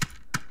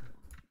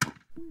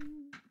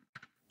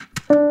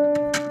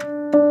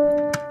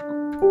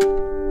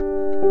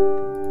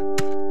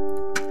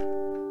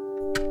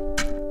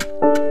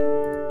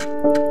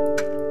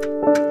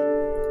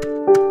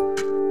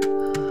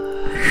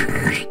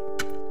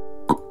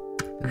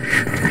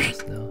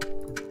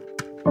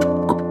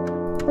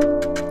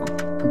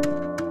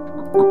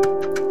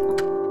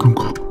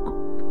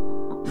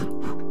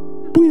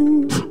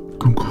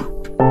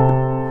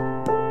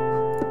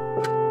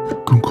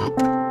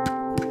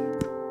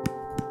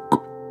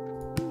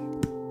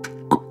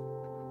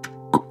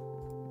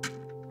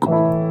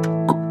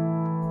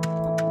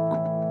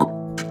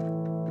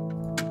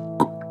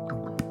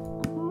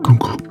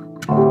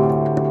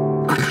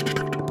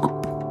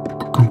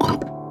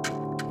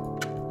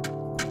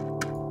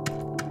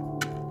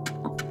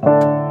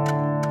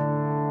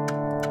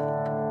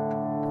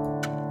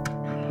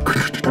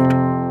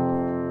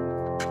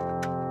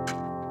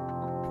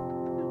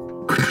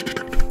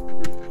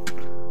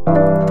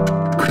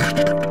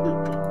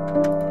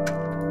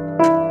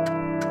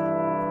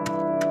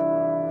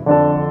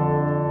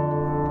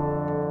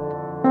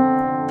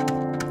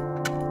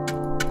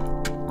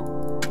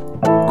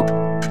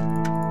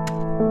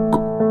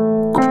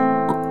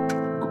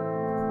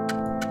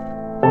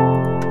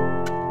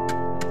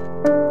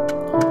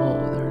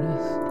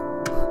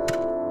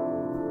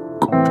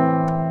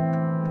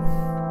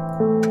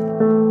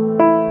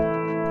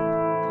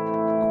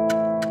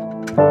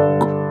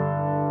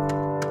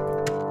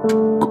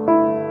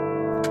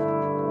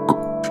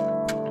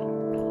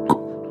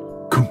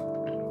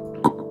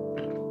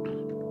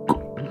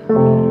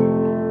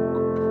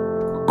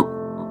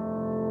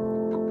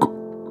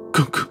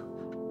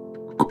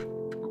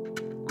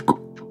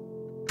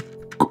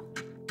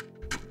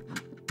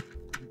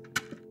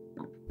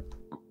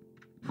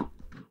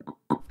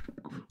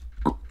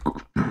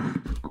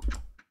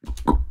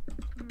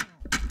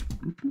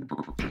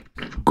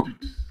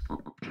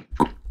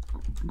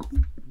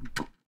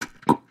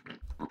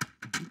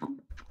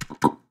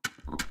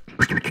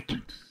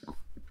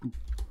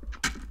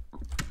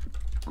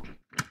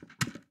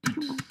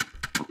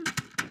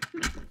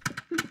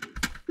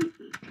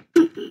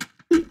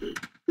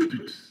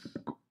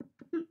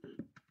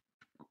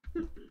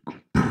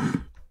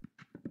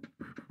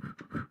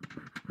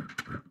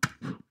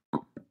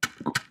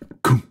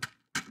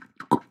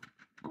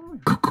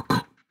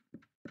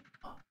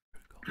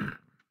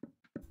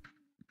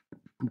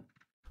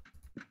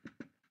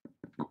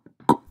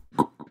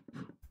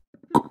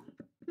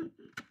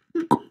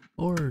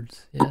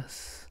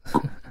 Yes.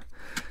 Let's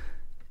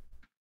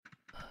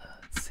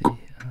see.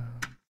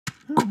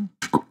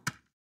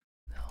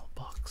 Now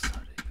box. How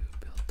do you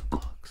build the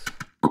box?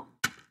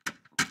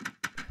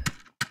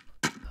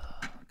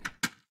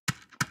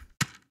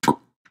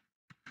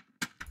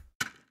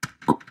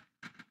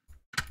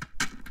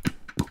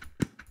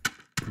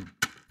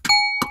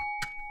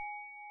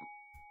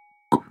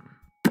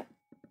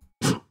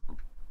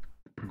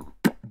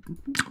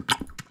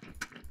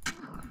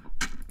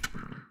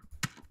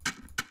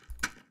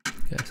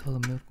 Okay, I saw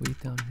the milkweed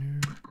down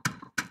here.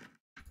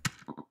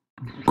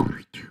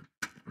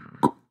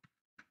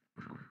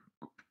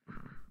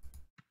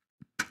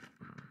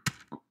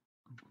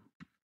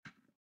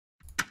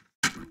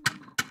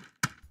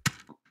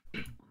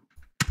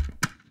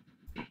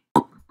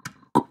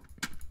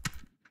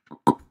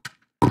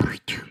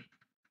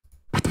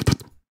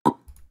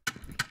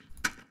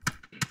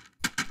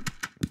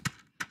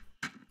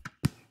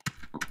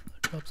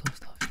 I'll drop some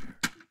stuff here.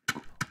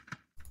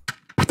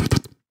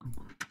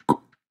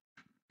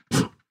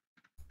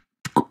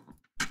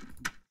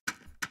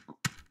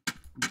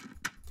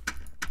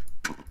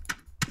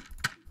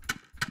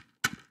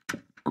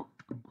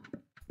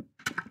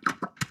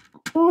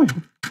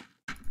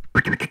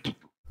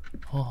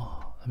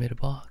 Oh, I made a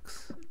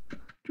box.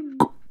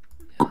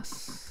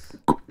 Yes.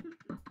 I'll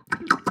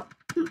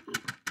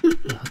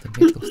have to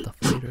make those stuff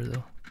later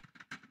though.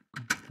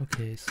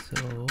 Okay,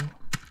 so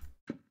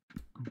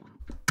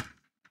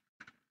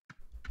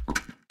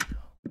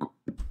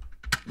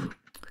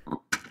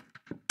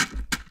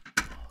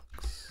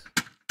box.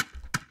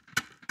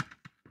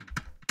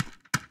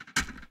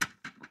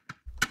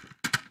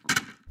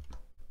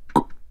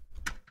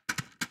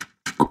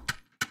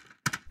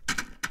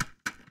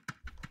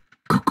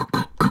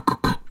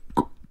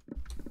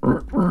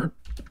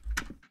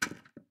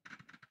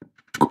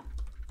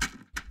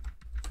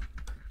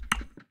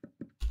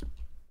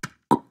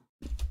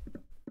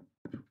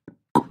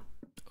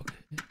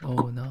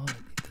 Oh, now I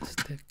need the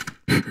stick.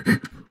 Okay,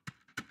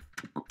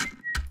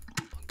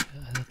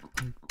 I have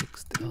one big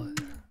stick out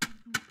there.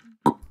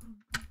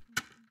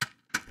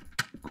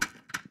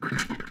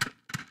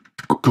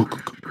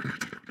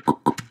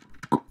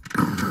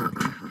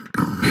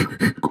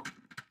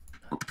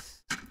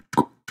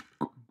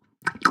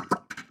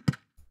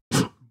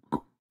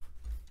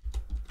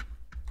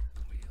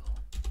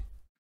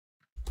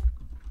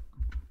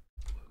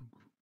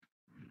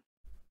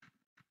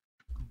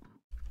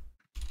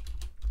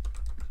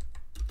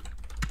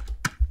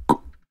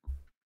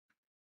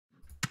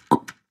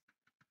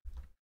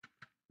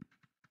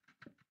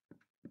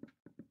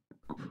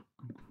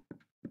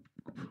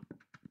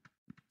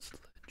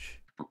 Sledge.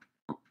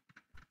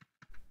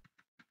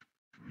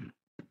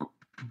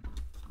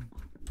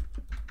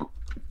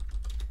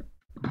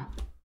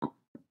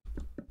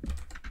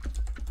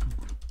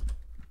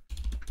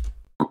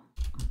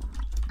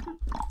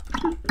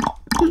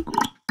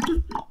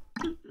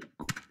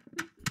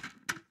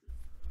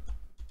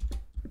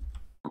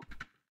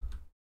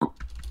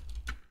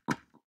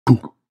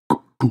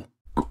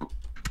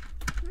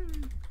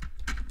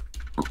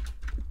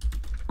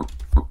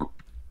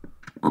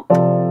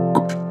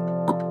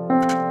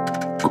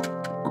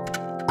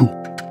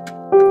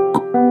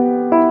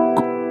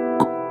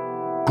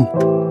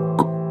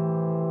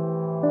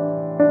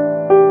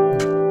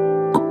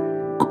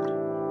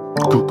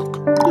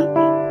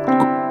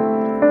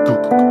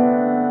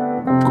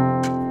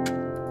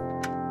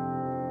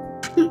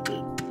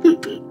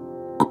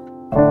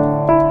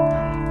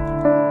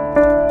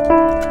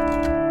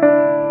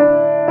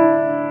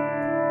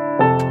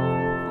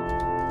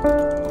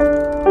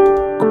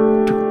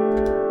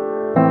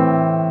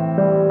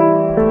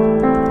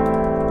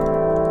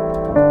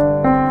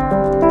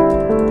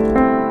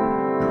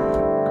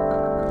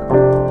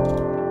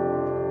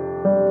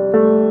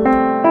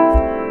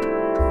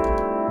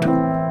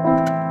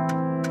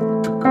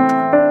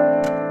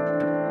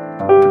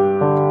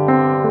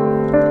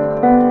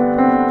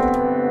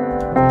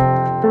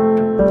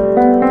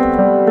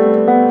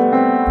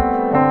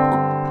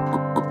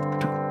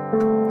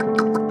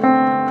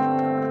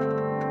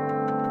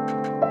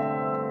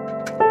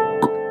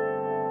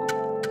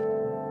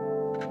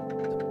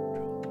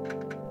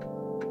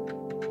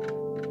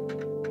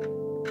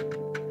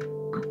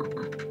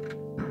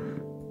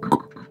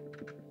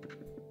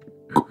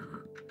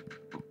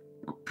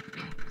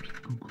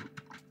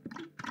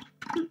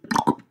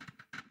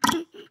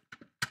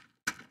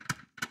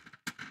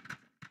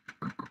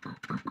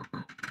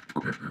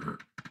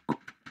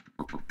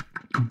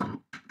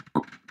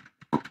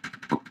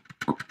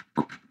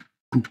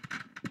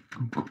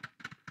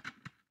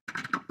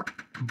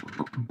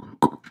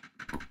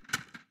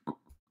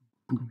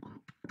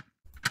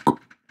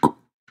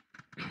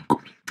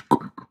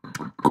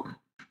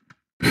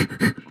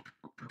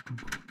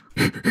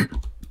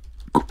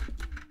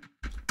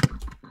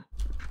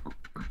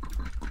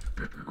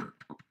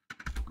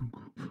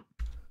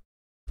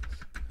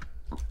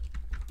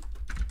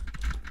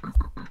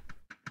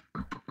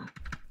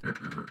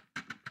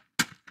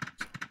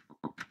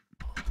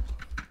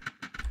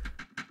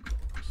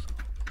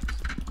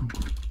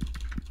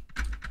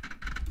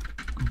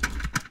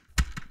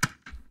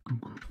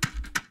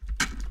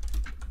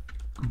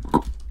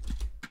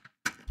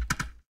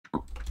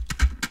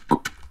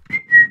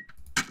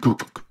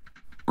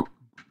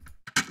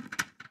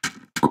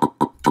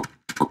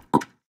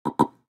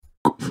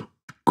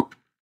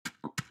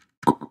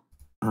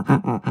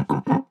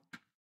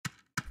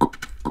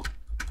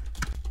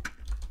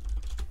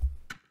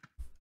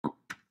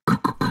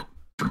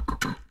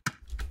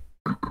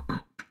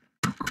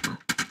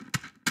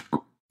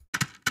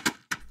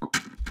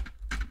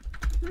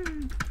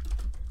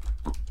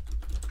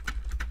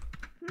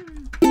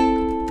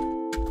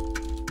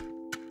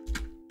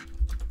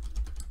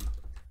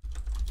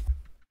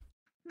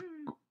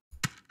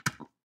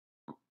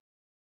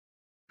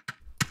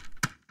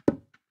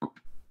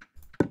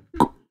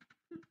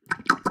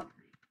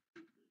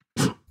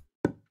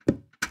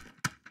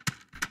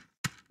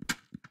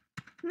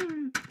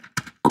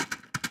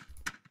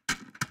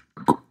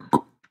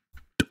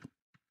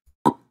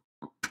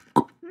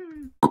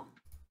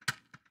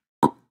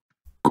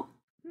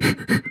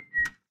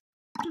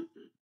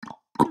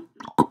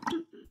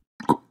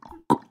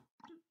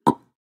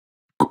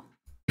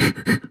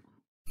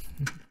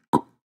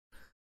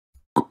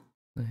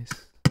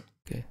 Nice.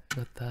 Okay,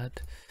 got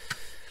that.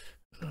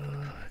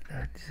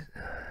 I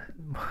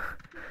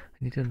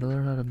need to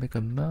learn how to make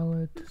a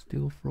mallet,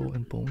 steel throw,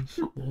 and bow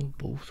saw.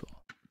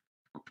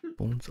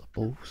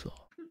 Bow saw.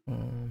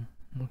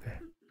 Okay.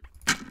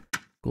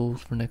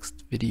 Goals for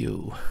next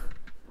video.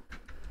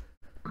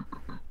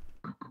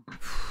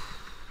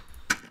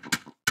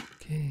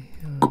 Okay.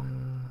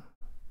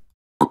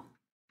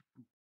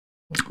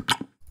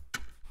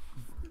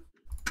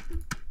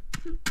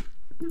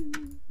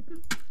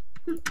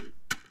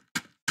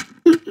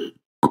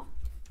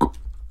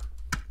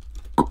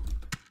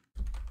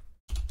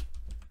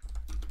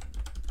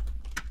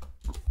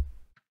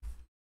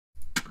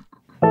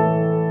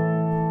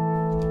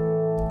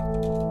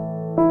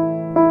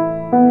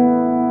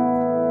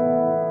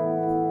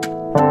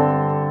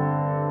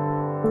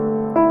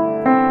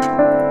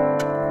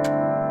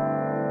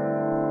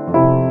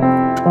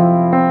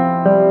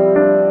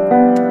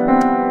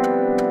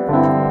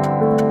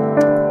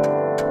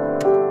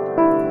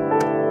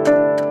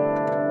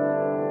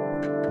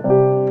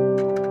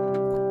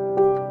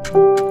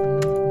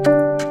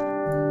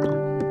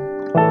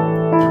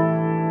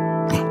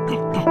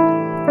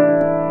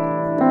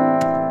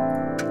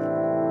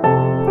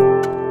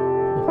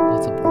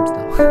 Lots of boards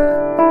now.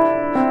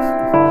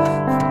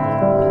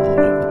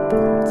 Overloaded with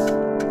boards.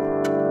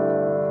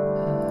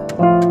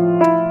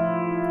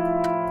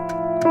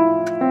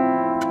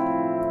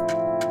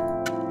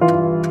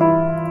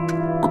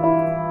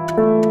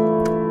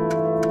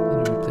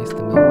 Need to replace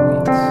the milk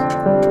greens.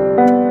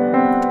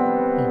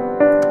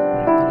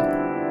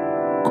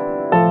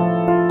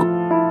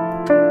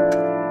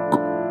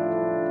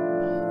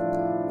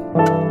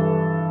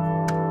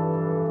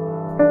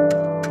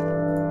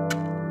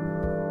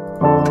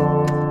 Oh,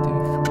 already did it. Do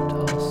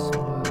fertile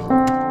soil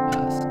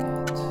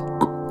basket.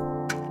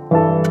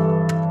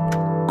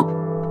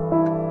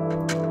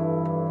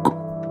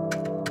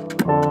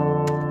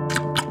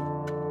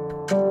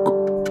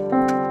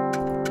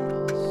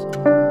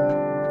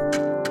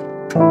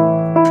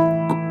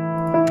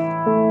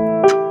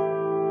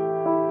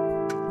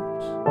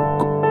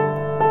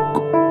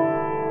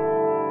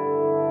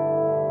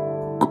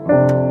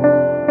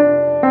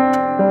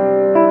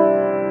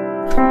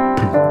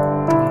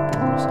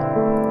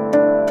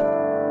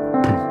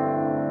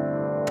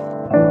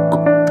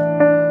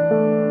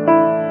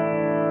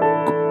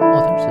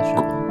 Oh, there's a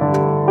shovel.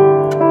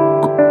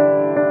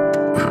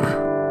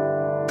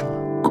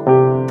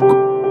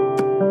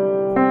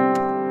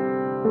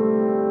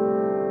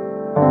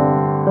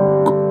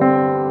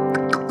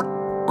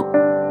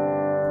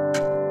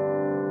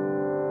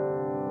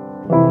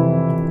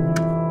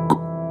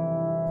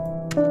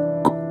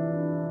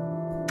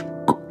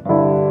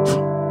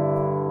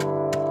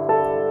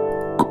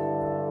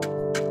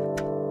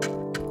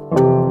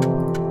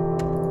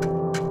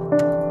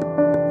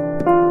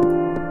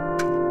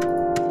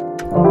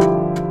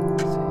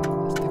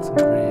 Let's dig some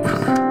graves.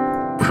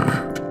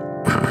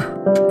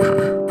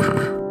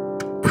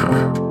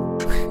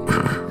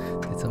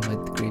 Did some of my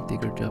grave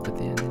digger job at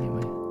the end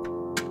anyway.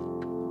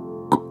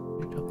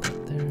 Drop that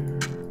there.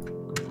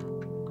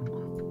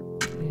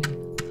 Okay,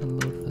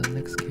 unload for the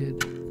next kid.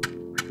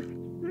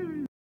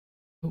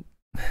 Oh,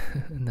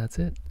 and that's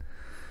it.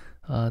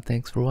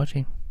 Thanks for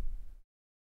watching.